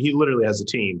before, I mean, he literally has a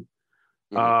team.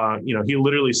 He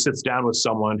literally sits down with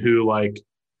someone who like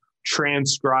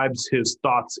transcribes his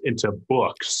thoughts into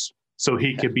books so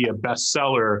he could be a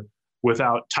bestseller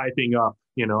without typing up,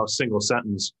 a single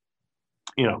sentence.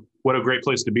 What a great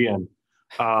place to be in.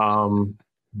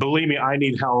 Believe me, I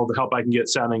need all the help I can get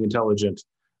sounding intelligent.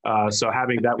 So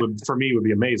having that for me would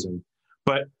be amazing.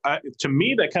 But to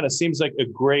me, that kind of seems like a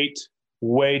great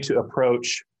way to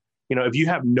approach, if you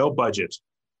have no budget,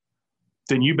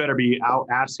 then you better be out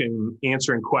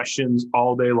answering questions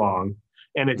all day long.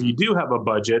 And if you do have a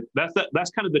budget,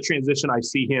 that's kind of the transition I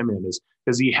see him in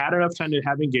is he had enough time to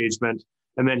have engagement.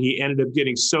 And then he ended up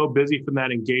getting so busy from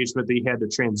that engagement that he had to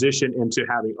transition into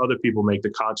having other people make the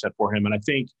content for him. And I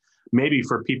think maybe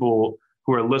for people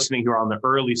who are listening who are on the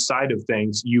early side of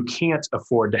things, you can't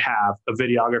afford to have a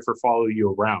videographer follow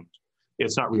you around.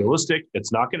 It's not realistic.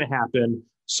 It's not going to happen.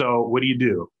 So what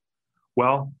do?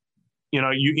 Well,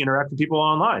 you interact with people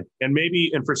online. And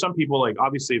for some people, like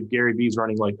obviously if Gary Vee's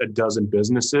running like a dozen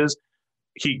businesses,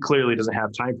 he clearly doesn't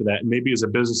have time for that. And maybe as a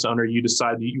business owner, you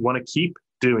decide that you want to keep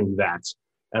doing that.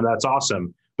 And that's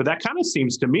awesome. But that kind of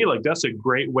seems to me like that's a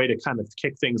great way to kind of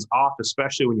kick things off,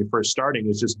 especially when you're first starting,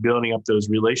 is just building up those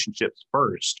relationships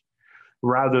first,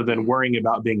 rather than worrying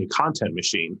about being a content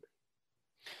machine.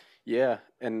 Yeah.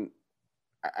 And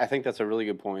I think that's a really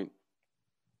good point.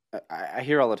 I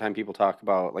hear all the time people talk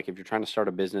about, like, if you're trying to start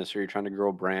a business or you're trying to grow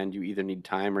a brand, you either need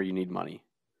time or you need money.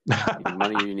 You need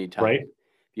money or you need time. Right.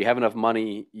 If you have enough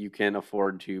money, you can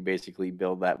afford to basically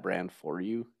build that brand for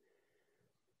you.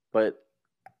 But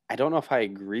I don't know if I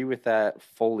agree with that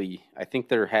fully. I think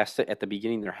at the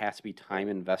beginning, there has to be time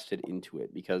invested into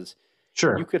it, because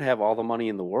Sure, you could have all the money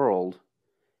in the world,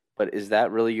 but is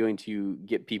that really going to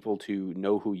get people to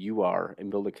know who you are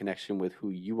and build a connection with who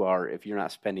you are if you're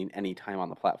not spending any time on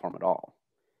the platform at all?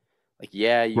 Like,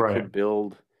 yeah, you Right. could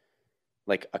build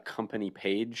like a company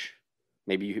page.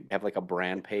 Maybe you have like a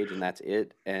brand page and that's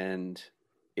it. And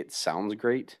it sounds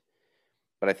great.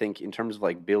 But I think in terms of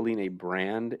like building a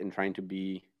brand and trying to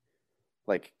be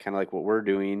like kind of like what we're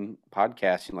doing,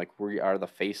 podcasting, like we are the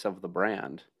face of the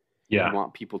brand. Yeah. You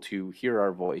want people to hear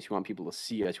our voice. You want people to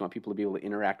see us. You want people to be able to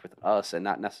interact with us and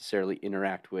not necessarily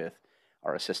interact with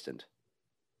our assistant.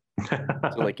 So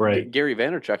like Right. Gary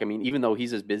Vaynerchuk, I mean, even though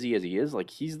he's as busy as he is, like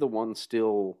he's the one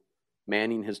still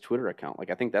manning his Twitter account. Like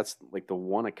I think that's like the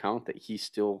one account that he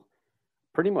still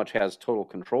pretty much has total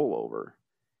control over.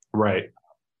 Right.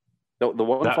 The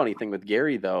one funny thing with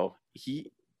Gary though,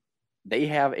 they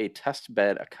have a test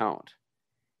bed account.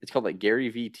 It's called like Gary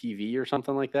V TV or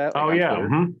something like that. Like Oh yeah.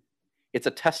 Mm-hmm. It's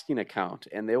a testing account,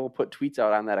 and they will put tweets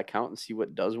out on that account and see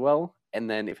what does well. And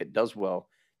then if it does well,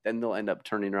 then they'll end up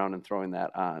turning around and throwing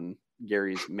that on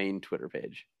Gary's main Twitter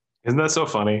page. Isn't that so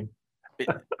funny?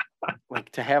 Like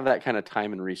to have that kind of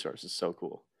time and resource is so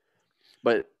cool.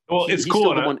 But it's he's cool.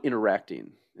 still the one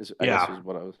interacting. I guess is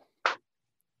what I was.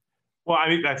 Well, I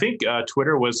mean, I think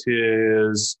Twitter was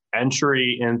his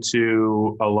entry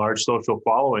into a large social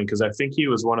following, because I think he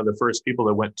was one of the first people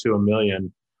that went to 1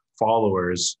 million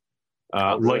followers,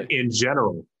 Really? like in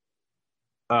general,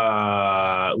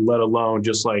 let alone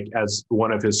just like as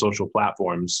one of his social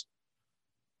platforms.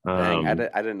 Dang, I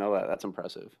didn't know that. That's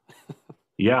impressive.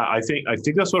 Yeah, I think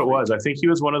that's what it was. I think he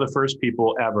was one of the first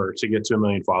people ever to get to 1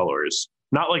 million followers.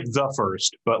 Not like the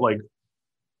first, but like,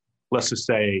 let's just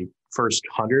say first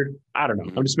 100. I don't know.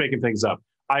 Mm-hmm. I'm just making things up.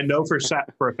 I know for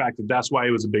a fact that that's why it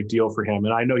was a big deal for him.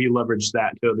 And I know he leveraged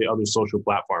that to the other social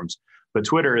platforms. But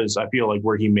Twitter is, I feel like,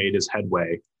 where he made his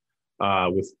headway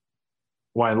with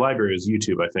Wine Library is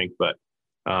YouTube, I think. But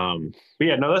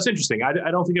yeah, no, that's interesting. I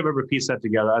don't think I've ever pieced that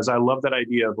together, as I love that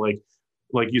idea of like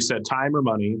you said, time or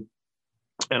money.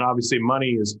 And obviously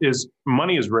money is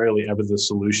rarely ever the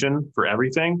solution for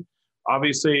everything,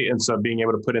 obviously. And so being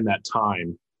able to put in that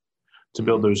time. to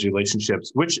build those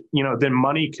relationships, which, then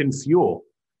money can fuel,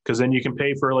 because then you can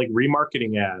pay for like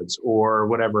remarketing ads or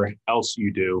whatever else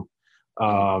you do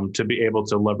to be able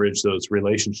to leverage those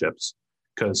relationships.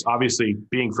 Because obviously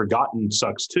being forgotten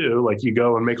sucks too. Like you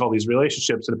go and make all these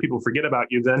relationships and if people forget about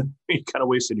you, then you kind of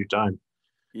wasted your time.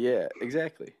 Yeah,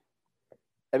 exactly.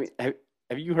 I mean,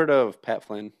 have you heard of Pat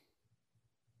Flynn?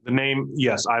 The name,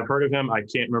 yes, I've heard of him. I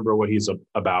can't remember what he's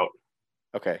about.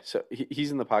 Okay, so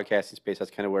he's in the podcasting space.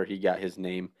 That's kind of where he got his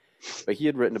name. But he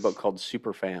had written a book called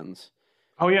Superfans.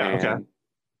 Oh yeah, and okay.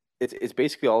 It's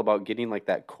basically all about getting like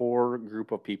that core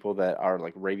group of people that are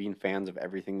like raving fans of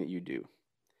everything that you do.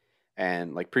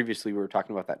 And like previously, we were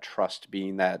talking about that trust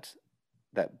being that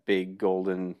big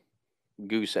golden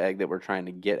goose egg that we're trying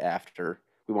to get after.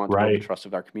 We want to build the Right. trust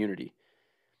of our community.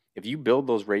 If you build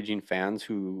those raging fans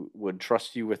who would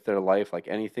trust you with their life, like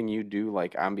anything you do,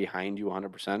 like I'm behind you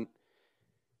 100%,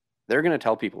 they're going to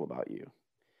tell people about you.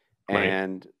 Right.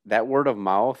 And that word of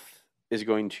mouth is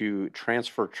going to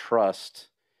transfer trust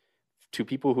to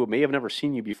people who may have never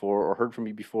seen you before or heard from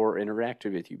you before or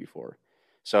interacted with you before.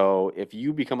 So if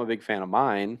you become a big fan of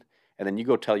mine and then you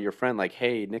go tell your friend like,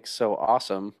 hey, Nick's so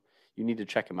awesome, you need to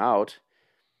check him out.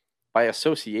 By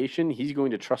association, he's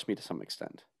going to trust me to some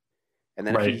extent. And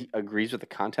then if Right. he agrees with the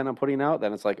content I'm putting out,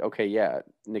 then it's like, okay, yeah,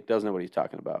 Nick does know what he's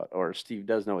talking about, or Steve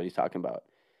does know what he's talking about.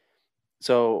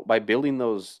 So by building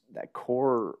that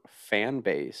core fan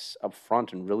base up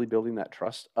front and really building that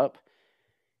trust up,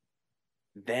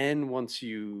 then once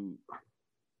you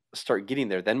start getting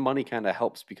there, then money kind of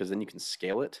helps because then you can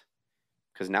scale it.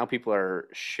 Because now people are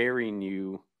sharing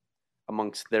you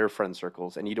amongst their friend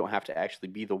circles, and you don't have to actually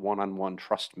be the one-on-one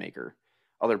trust maker.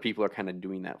 Other people are kind of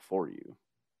doing that for you.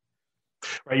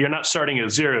 Right. You're not starting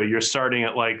at zero. You're starting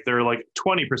at like they're like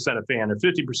 20% a fan or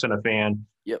 50% a fan,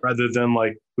 Yep. rather than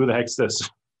like, who the heck's this?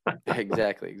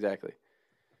 Exactly.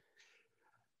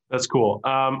 That's cool.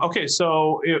 Okay,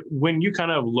 so when you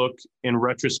kind of look in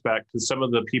retrospect to some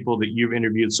of the people that you've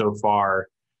interviewed so far,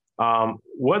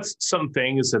 what's some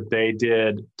things that they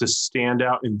did to stand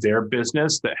out in their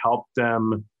business that helped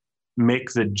them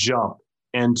make the jump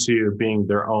into being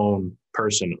their own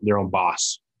person, their own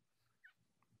boss?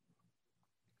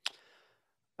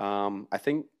 I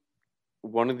think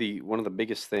one of the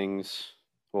biggest things,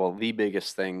 well, the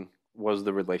biggest thing was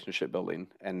the relationship building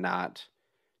and not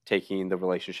taking the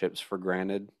relationships for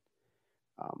granted.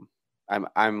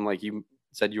 I'm like you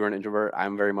said, you were an introvert.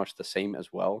 I'm very much the same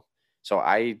as well. So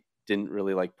I didn't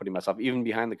really like putting myself even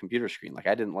behind the computer screen. Like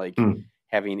I didn't like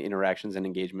having interactions and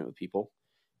engagement with people,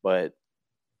 but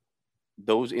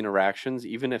those interactions,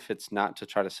 even if it's not to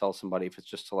try to sell somebody, if it's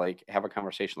just to like have a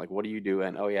conversation, like, what do you do?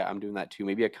 And oh yeah, I'm doing that too.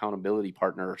 Maybe accountability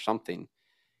partner or something.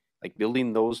 Like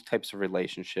building those types of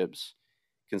relationships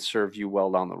can serve you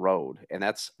well down the road. And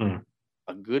that's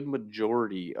a good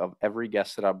majority of every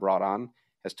guest that I've brought on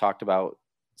has talked about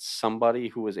somebody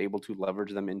who was able to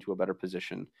leverage them into a better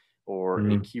position or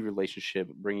a key relationship,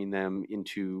 bringing them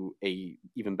into a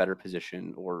even better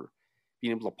position, or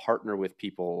being able to partner with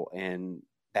people, and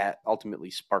that ultimately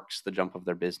sparks the jump of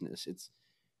their business.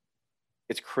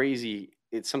 It's crazy.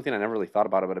 It's something I never really thought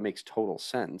about it, but it makes total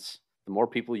sense. The more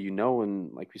people you know,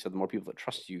 and like we said, the more people that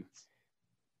trust you,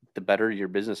 the better your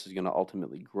business is going to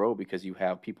ultimately grow, because you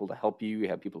have people to help you, you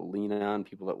have people to lean on,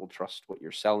 people that will trust what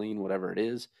you're selling, whatever it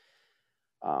is.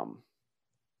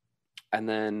 And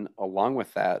then along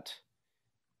with that,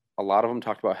 a lot of them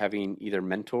talked about having either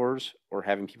mentors or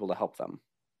having people to help them.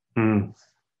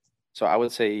 So I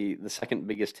would say the second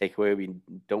biggest takeaway would be,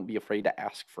 don't be afraid to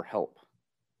ask for help.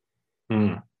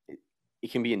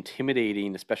 It can be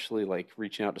intimidating, especially like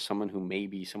reaching out to someone who may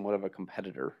be somewhat of a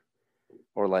competitor,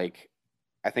 or like,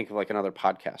 I think of like another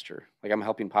podcaster. Like I'm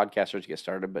helping podcasters get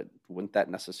started, but wouldn't that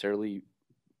necessarily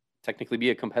technically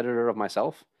be a competitor of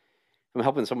myself? If I'm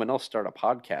helping someone else start a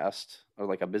podcast or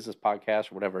like a business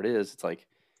podcast or whatever it is, it's like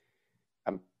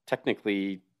I'm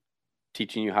technically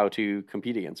teaching you how to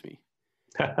compete against me.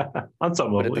 On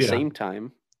some level, but at the same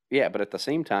time, but at the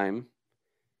same time,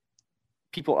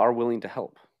 people are willing to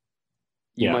help.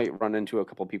 You might run into a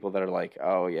couple of people that are like,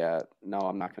 oh yeah, no,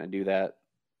 I'm not going to do that.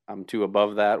 I'm too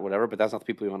above that, whatever, but that's not the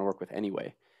people you want to work with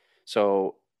anyway.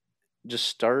 So just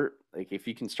start, like if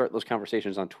you can start those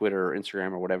conversations on Twitter or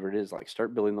Instagram or whatever it is, like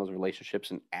start building those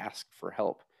relationships and ask for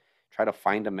help. Try to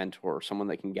find a mentor or someone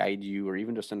that can guide you, or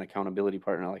even just an accountability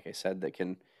partner, like I said, that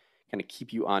can kind of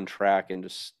keep you on track and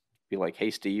just be like,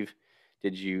 hey, Steve,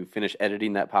 did you finish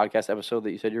editing that podcast episode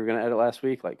that you said you were going to edit last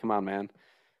week? Like, come on, man.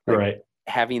 Like, right.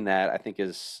 Having that, I think,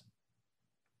 is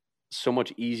so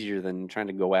much easier than trying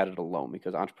to go at it alone,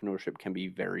 because entrepreneurship can be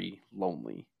very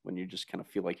lonely when you just kind of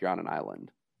feel like you're on an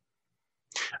island.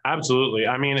 Absolutely.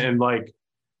 I mean, and like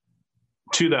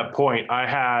to that point, I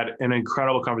had an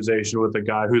incredible conversation with a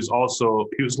guy he was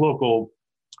local.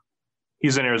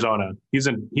 He's in Arizona. You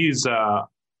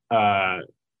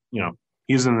know,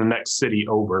 he's in the next city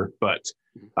over, but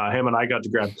him and I got to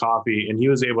grab coffee, and he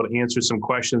was able to answer some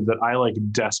questions that I like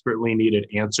desperately needed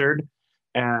answered.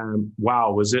 And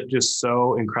wow, was it just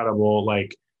so incredible?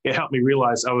 Like, it helped me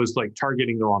realize I was like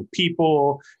targeting the wrong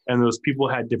people, and those people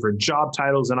had different job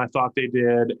titles than I thought they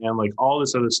did, and like all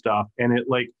this other stuff. And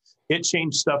it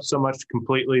changed stuff so much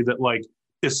completely that like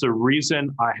it's the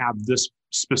reason I have this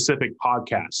specific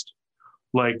podcast.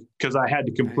 Like, because I had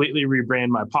to completely rebrand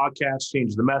my podcast,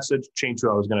 change the message, change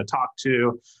who I was going to talk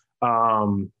to.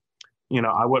 You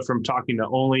know, I went from talking to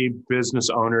only business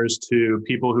owners to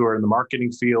people who are in the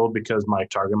marketing field, because my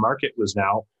target market was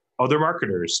now other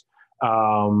marketers.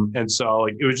 And so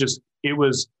like, it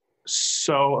was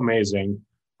so amazing.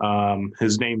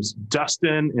 His name's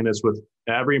Dustin, and it's with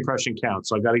Every Impression Counts.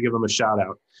 So I got to give him a shout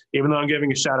out, even though I'm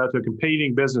giving a shout out to a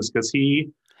competing business, because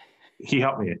he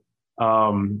helped me.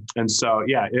 And so,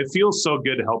 yeah, it feels so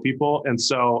good to help people. And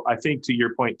so I think to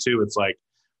your point too, it's like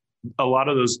a lot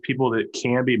of those people that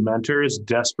can be mentors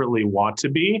desperately want to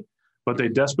be, but they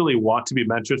desperately want to be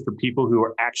mentors for people who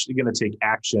are actually going to take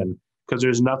action. Because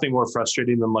there's nothing more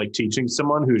frustrating than like teaching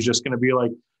someone who's just going to be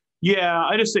like, yeah,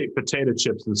 I just ate potato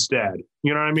chips instead.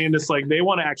 You know what I mean? It's like they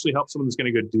want to actually help someone that's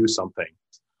going to go do something.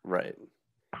 Right.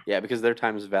 Yeah, because their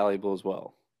time is valuable as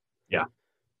well. Yeah.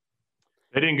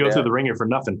 They didn't go through the ringer for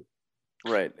nothing.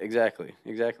 Right. Exactly.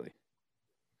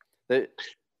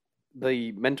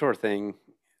 The mentor thing,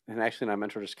 and actually my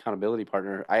mentor is accountability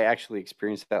partner, I actually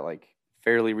experienced that like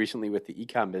fairly recently with the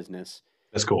ecom business.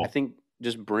 That's cool. I think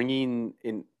just bringing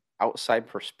an outside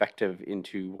perspective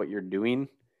into what you're doing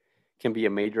can be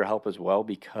a major help as well,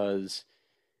 because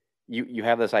you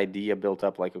have this idea built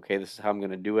up like, okay, this is how I'm going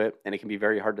to do it. And it can be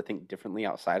very hard to think differently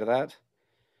outside of that.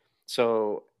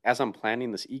 So as I'm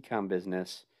planning this ecom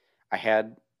business, I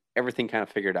had everything kind of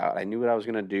figured out. I knew what I was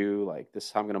going to do. Like, this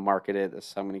is how I'm going to market it. This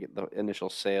is how I'm going to get the initial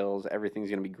sales. Everything's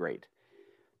going to be great.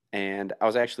 And I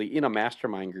was actually in a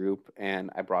mastermind group,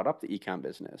 and I brought up the ecom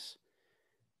business.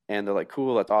 And they're like,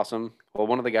 cool, that's awesome. Well,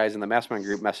 one of the guys in the mastermind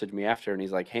group messaged me after, and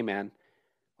he's like, hey, man,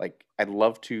 like, I'd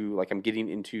love to, like, I'm getting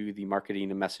into the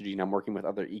marketing and messaging. I'm working with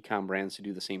other ecom brands to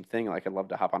do the same thing. Like, I'd love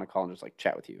to hop on a call and just, like,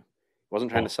 chat with you. Wasn't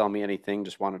trying to sell me anything,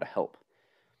 just wanted to help.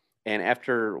 And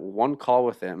after one call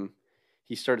with him,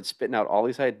 he started spitting out all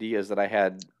these ideas that I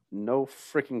had no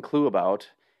freaking clue about,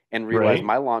 and realized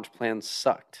my launch plan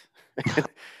sucked.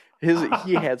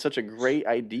 He had such a great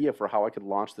idea for how I could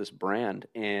launch this brand.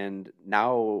 And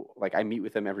now, like, I meet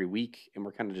with him every week, and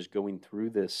we're kind of just going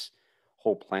through this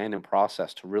whole plan and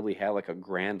process to really have like a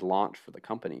grand launch for the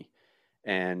company.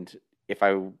 And if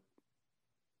I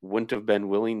wouldn't have been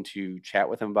willing to chat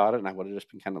with him about it, and I would have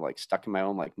just been kind of like stuck in my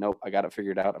own, like, nope, I got it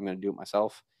figured out, I'm going to do it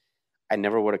myself, I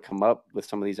never would have come up with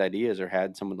some of these ideas or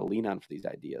had someone to lean on for these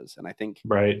ideas. And I think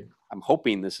I'm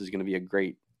hoping this is going to be a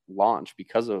great launch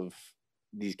because of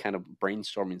these kind of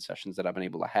brainstorming sessions that I've been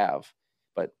able to have.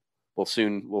 But we'll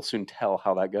soon tell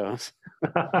how that goes.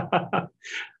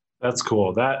 That's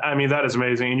cool. That is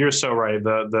amazing. And you're so right.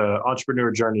 The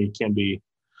entrepreneur journey can be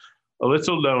a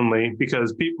little lonely,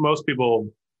 because most people,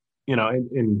 you know,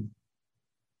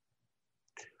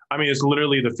 it's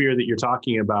literally the fear that you're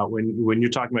talking about when you're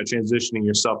talking about transitioning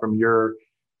yourself from your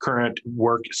current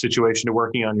work situation to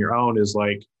working on your own, is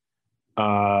like,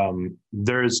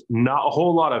 there's not a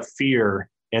whole lot of fear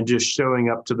and just showing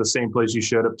up to the same place you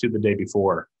showed up to the day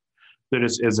before. There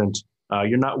just isn't.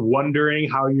 You're not wondering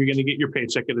how you're going to get your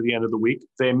paycheck at the end of the week.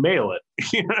 They mail it,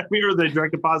 you know what I mean? Or they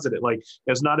direct deposit it. Like,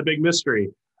 it's not a big mystery.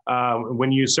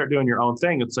 When you start doing your own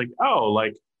thing, it's like, oh,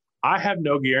 like, I have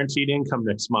no guaranteed income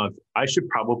next month. I should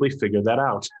probably figure that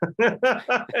out.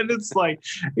 And it's like,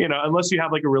 you know, unless you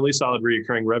have like a really solid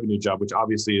recurring revenue job, which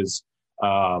obviously is,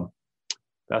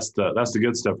 that's the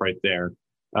good stuff right there.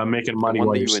 Making money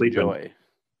while you're sleeping. Enjoy.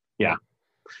 Yeah.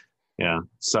 Yeah.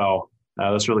 So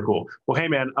that's really cool. Well, hey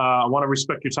man, I want to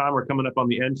respect your time. We're coming up on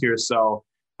the end here. So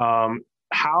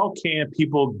how can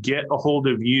people get a hold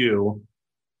of you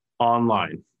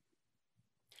online?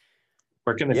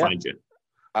 Where can they find you?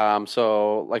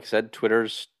 So like I said,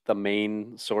 Twitter's the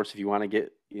main source. If you want to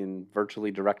get in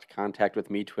virtually direct contact with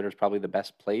me, Twitter's probably the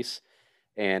best place.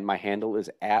 And my handle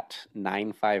is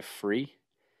 @95free,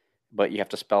 but you have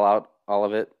to spell out all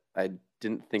of it. I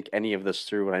didn't think any of this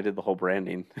through when I did the whole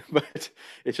branding, but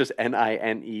it's just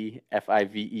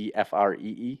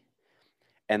NINEFIVEFREE.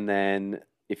 And then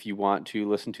if you want to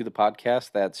listen to the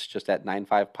podcast, that's just at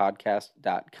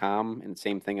 95podcast.com. And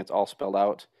same thing, it's all spelled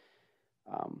out.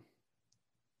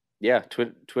 Yeah,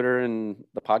 Twitter and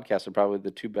the podcast are probably the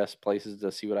two best places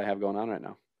to see what I have going on right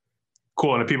now.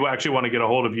 Cool. And if people actually want to get a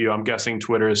hold of you, I'm guessing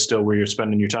Twitter is still where you're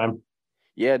spending your time.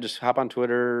 Yeah, just hop on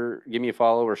Twitter, give me a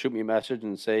follow, or shoot me a message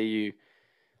and say you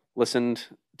listened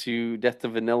to Death to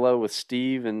Vanilla with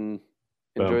Steve and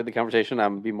enjoyed the conversation.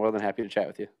 I'd be more than happy to chat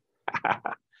with you.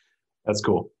 That's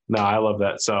cool. No, I love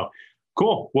that. So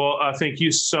cool. Well, thank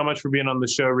you so much for being on the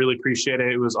show. Really appreciate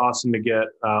it. It was awesome to get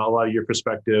a lot of your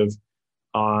perspective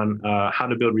on how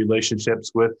to build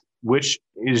relationships with, which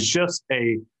is just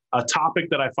a topic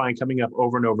that I find coming up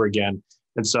over and over again.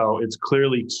 And so it's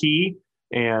clearly key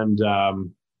and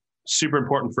super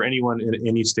important for anyone in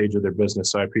any stage of their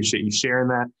business. So I appreciate you sharing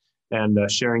that and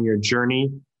sharing your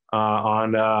journey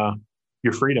on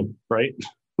your freedom, right?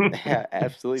 Yeah,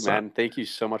 absolutely, man. Thank you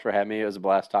so much for having me. It was a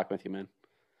blast talking with you, man.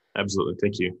 Absolutely.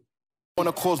 Thank you.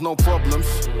 Wanna cause no problems.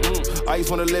 I just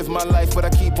wanna live my life, but I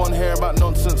keep on hearing about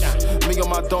nonsense. Me and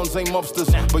my dons ain't mobsters,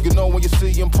 but you know when you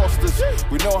see imposters,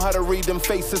 we know how to read them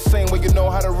faces, same way you know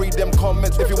how to read them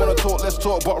comments. If you wanna talk, let's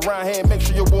talk, but around here, make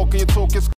sure you're walking your talk is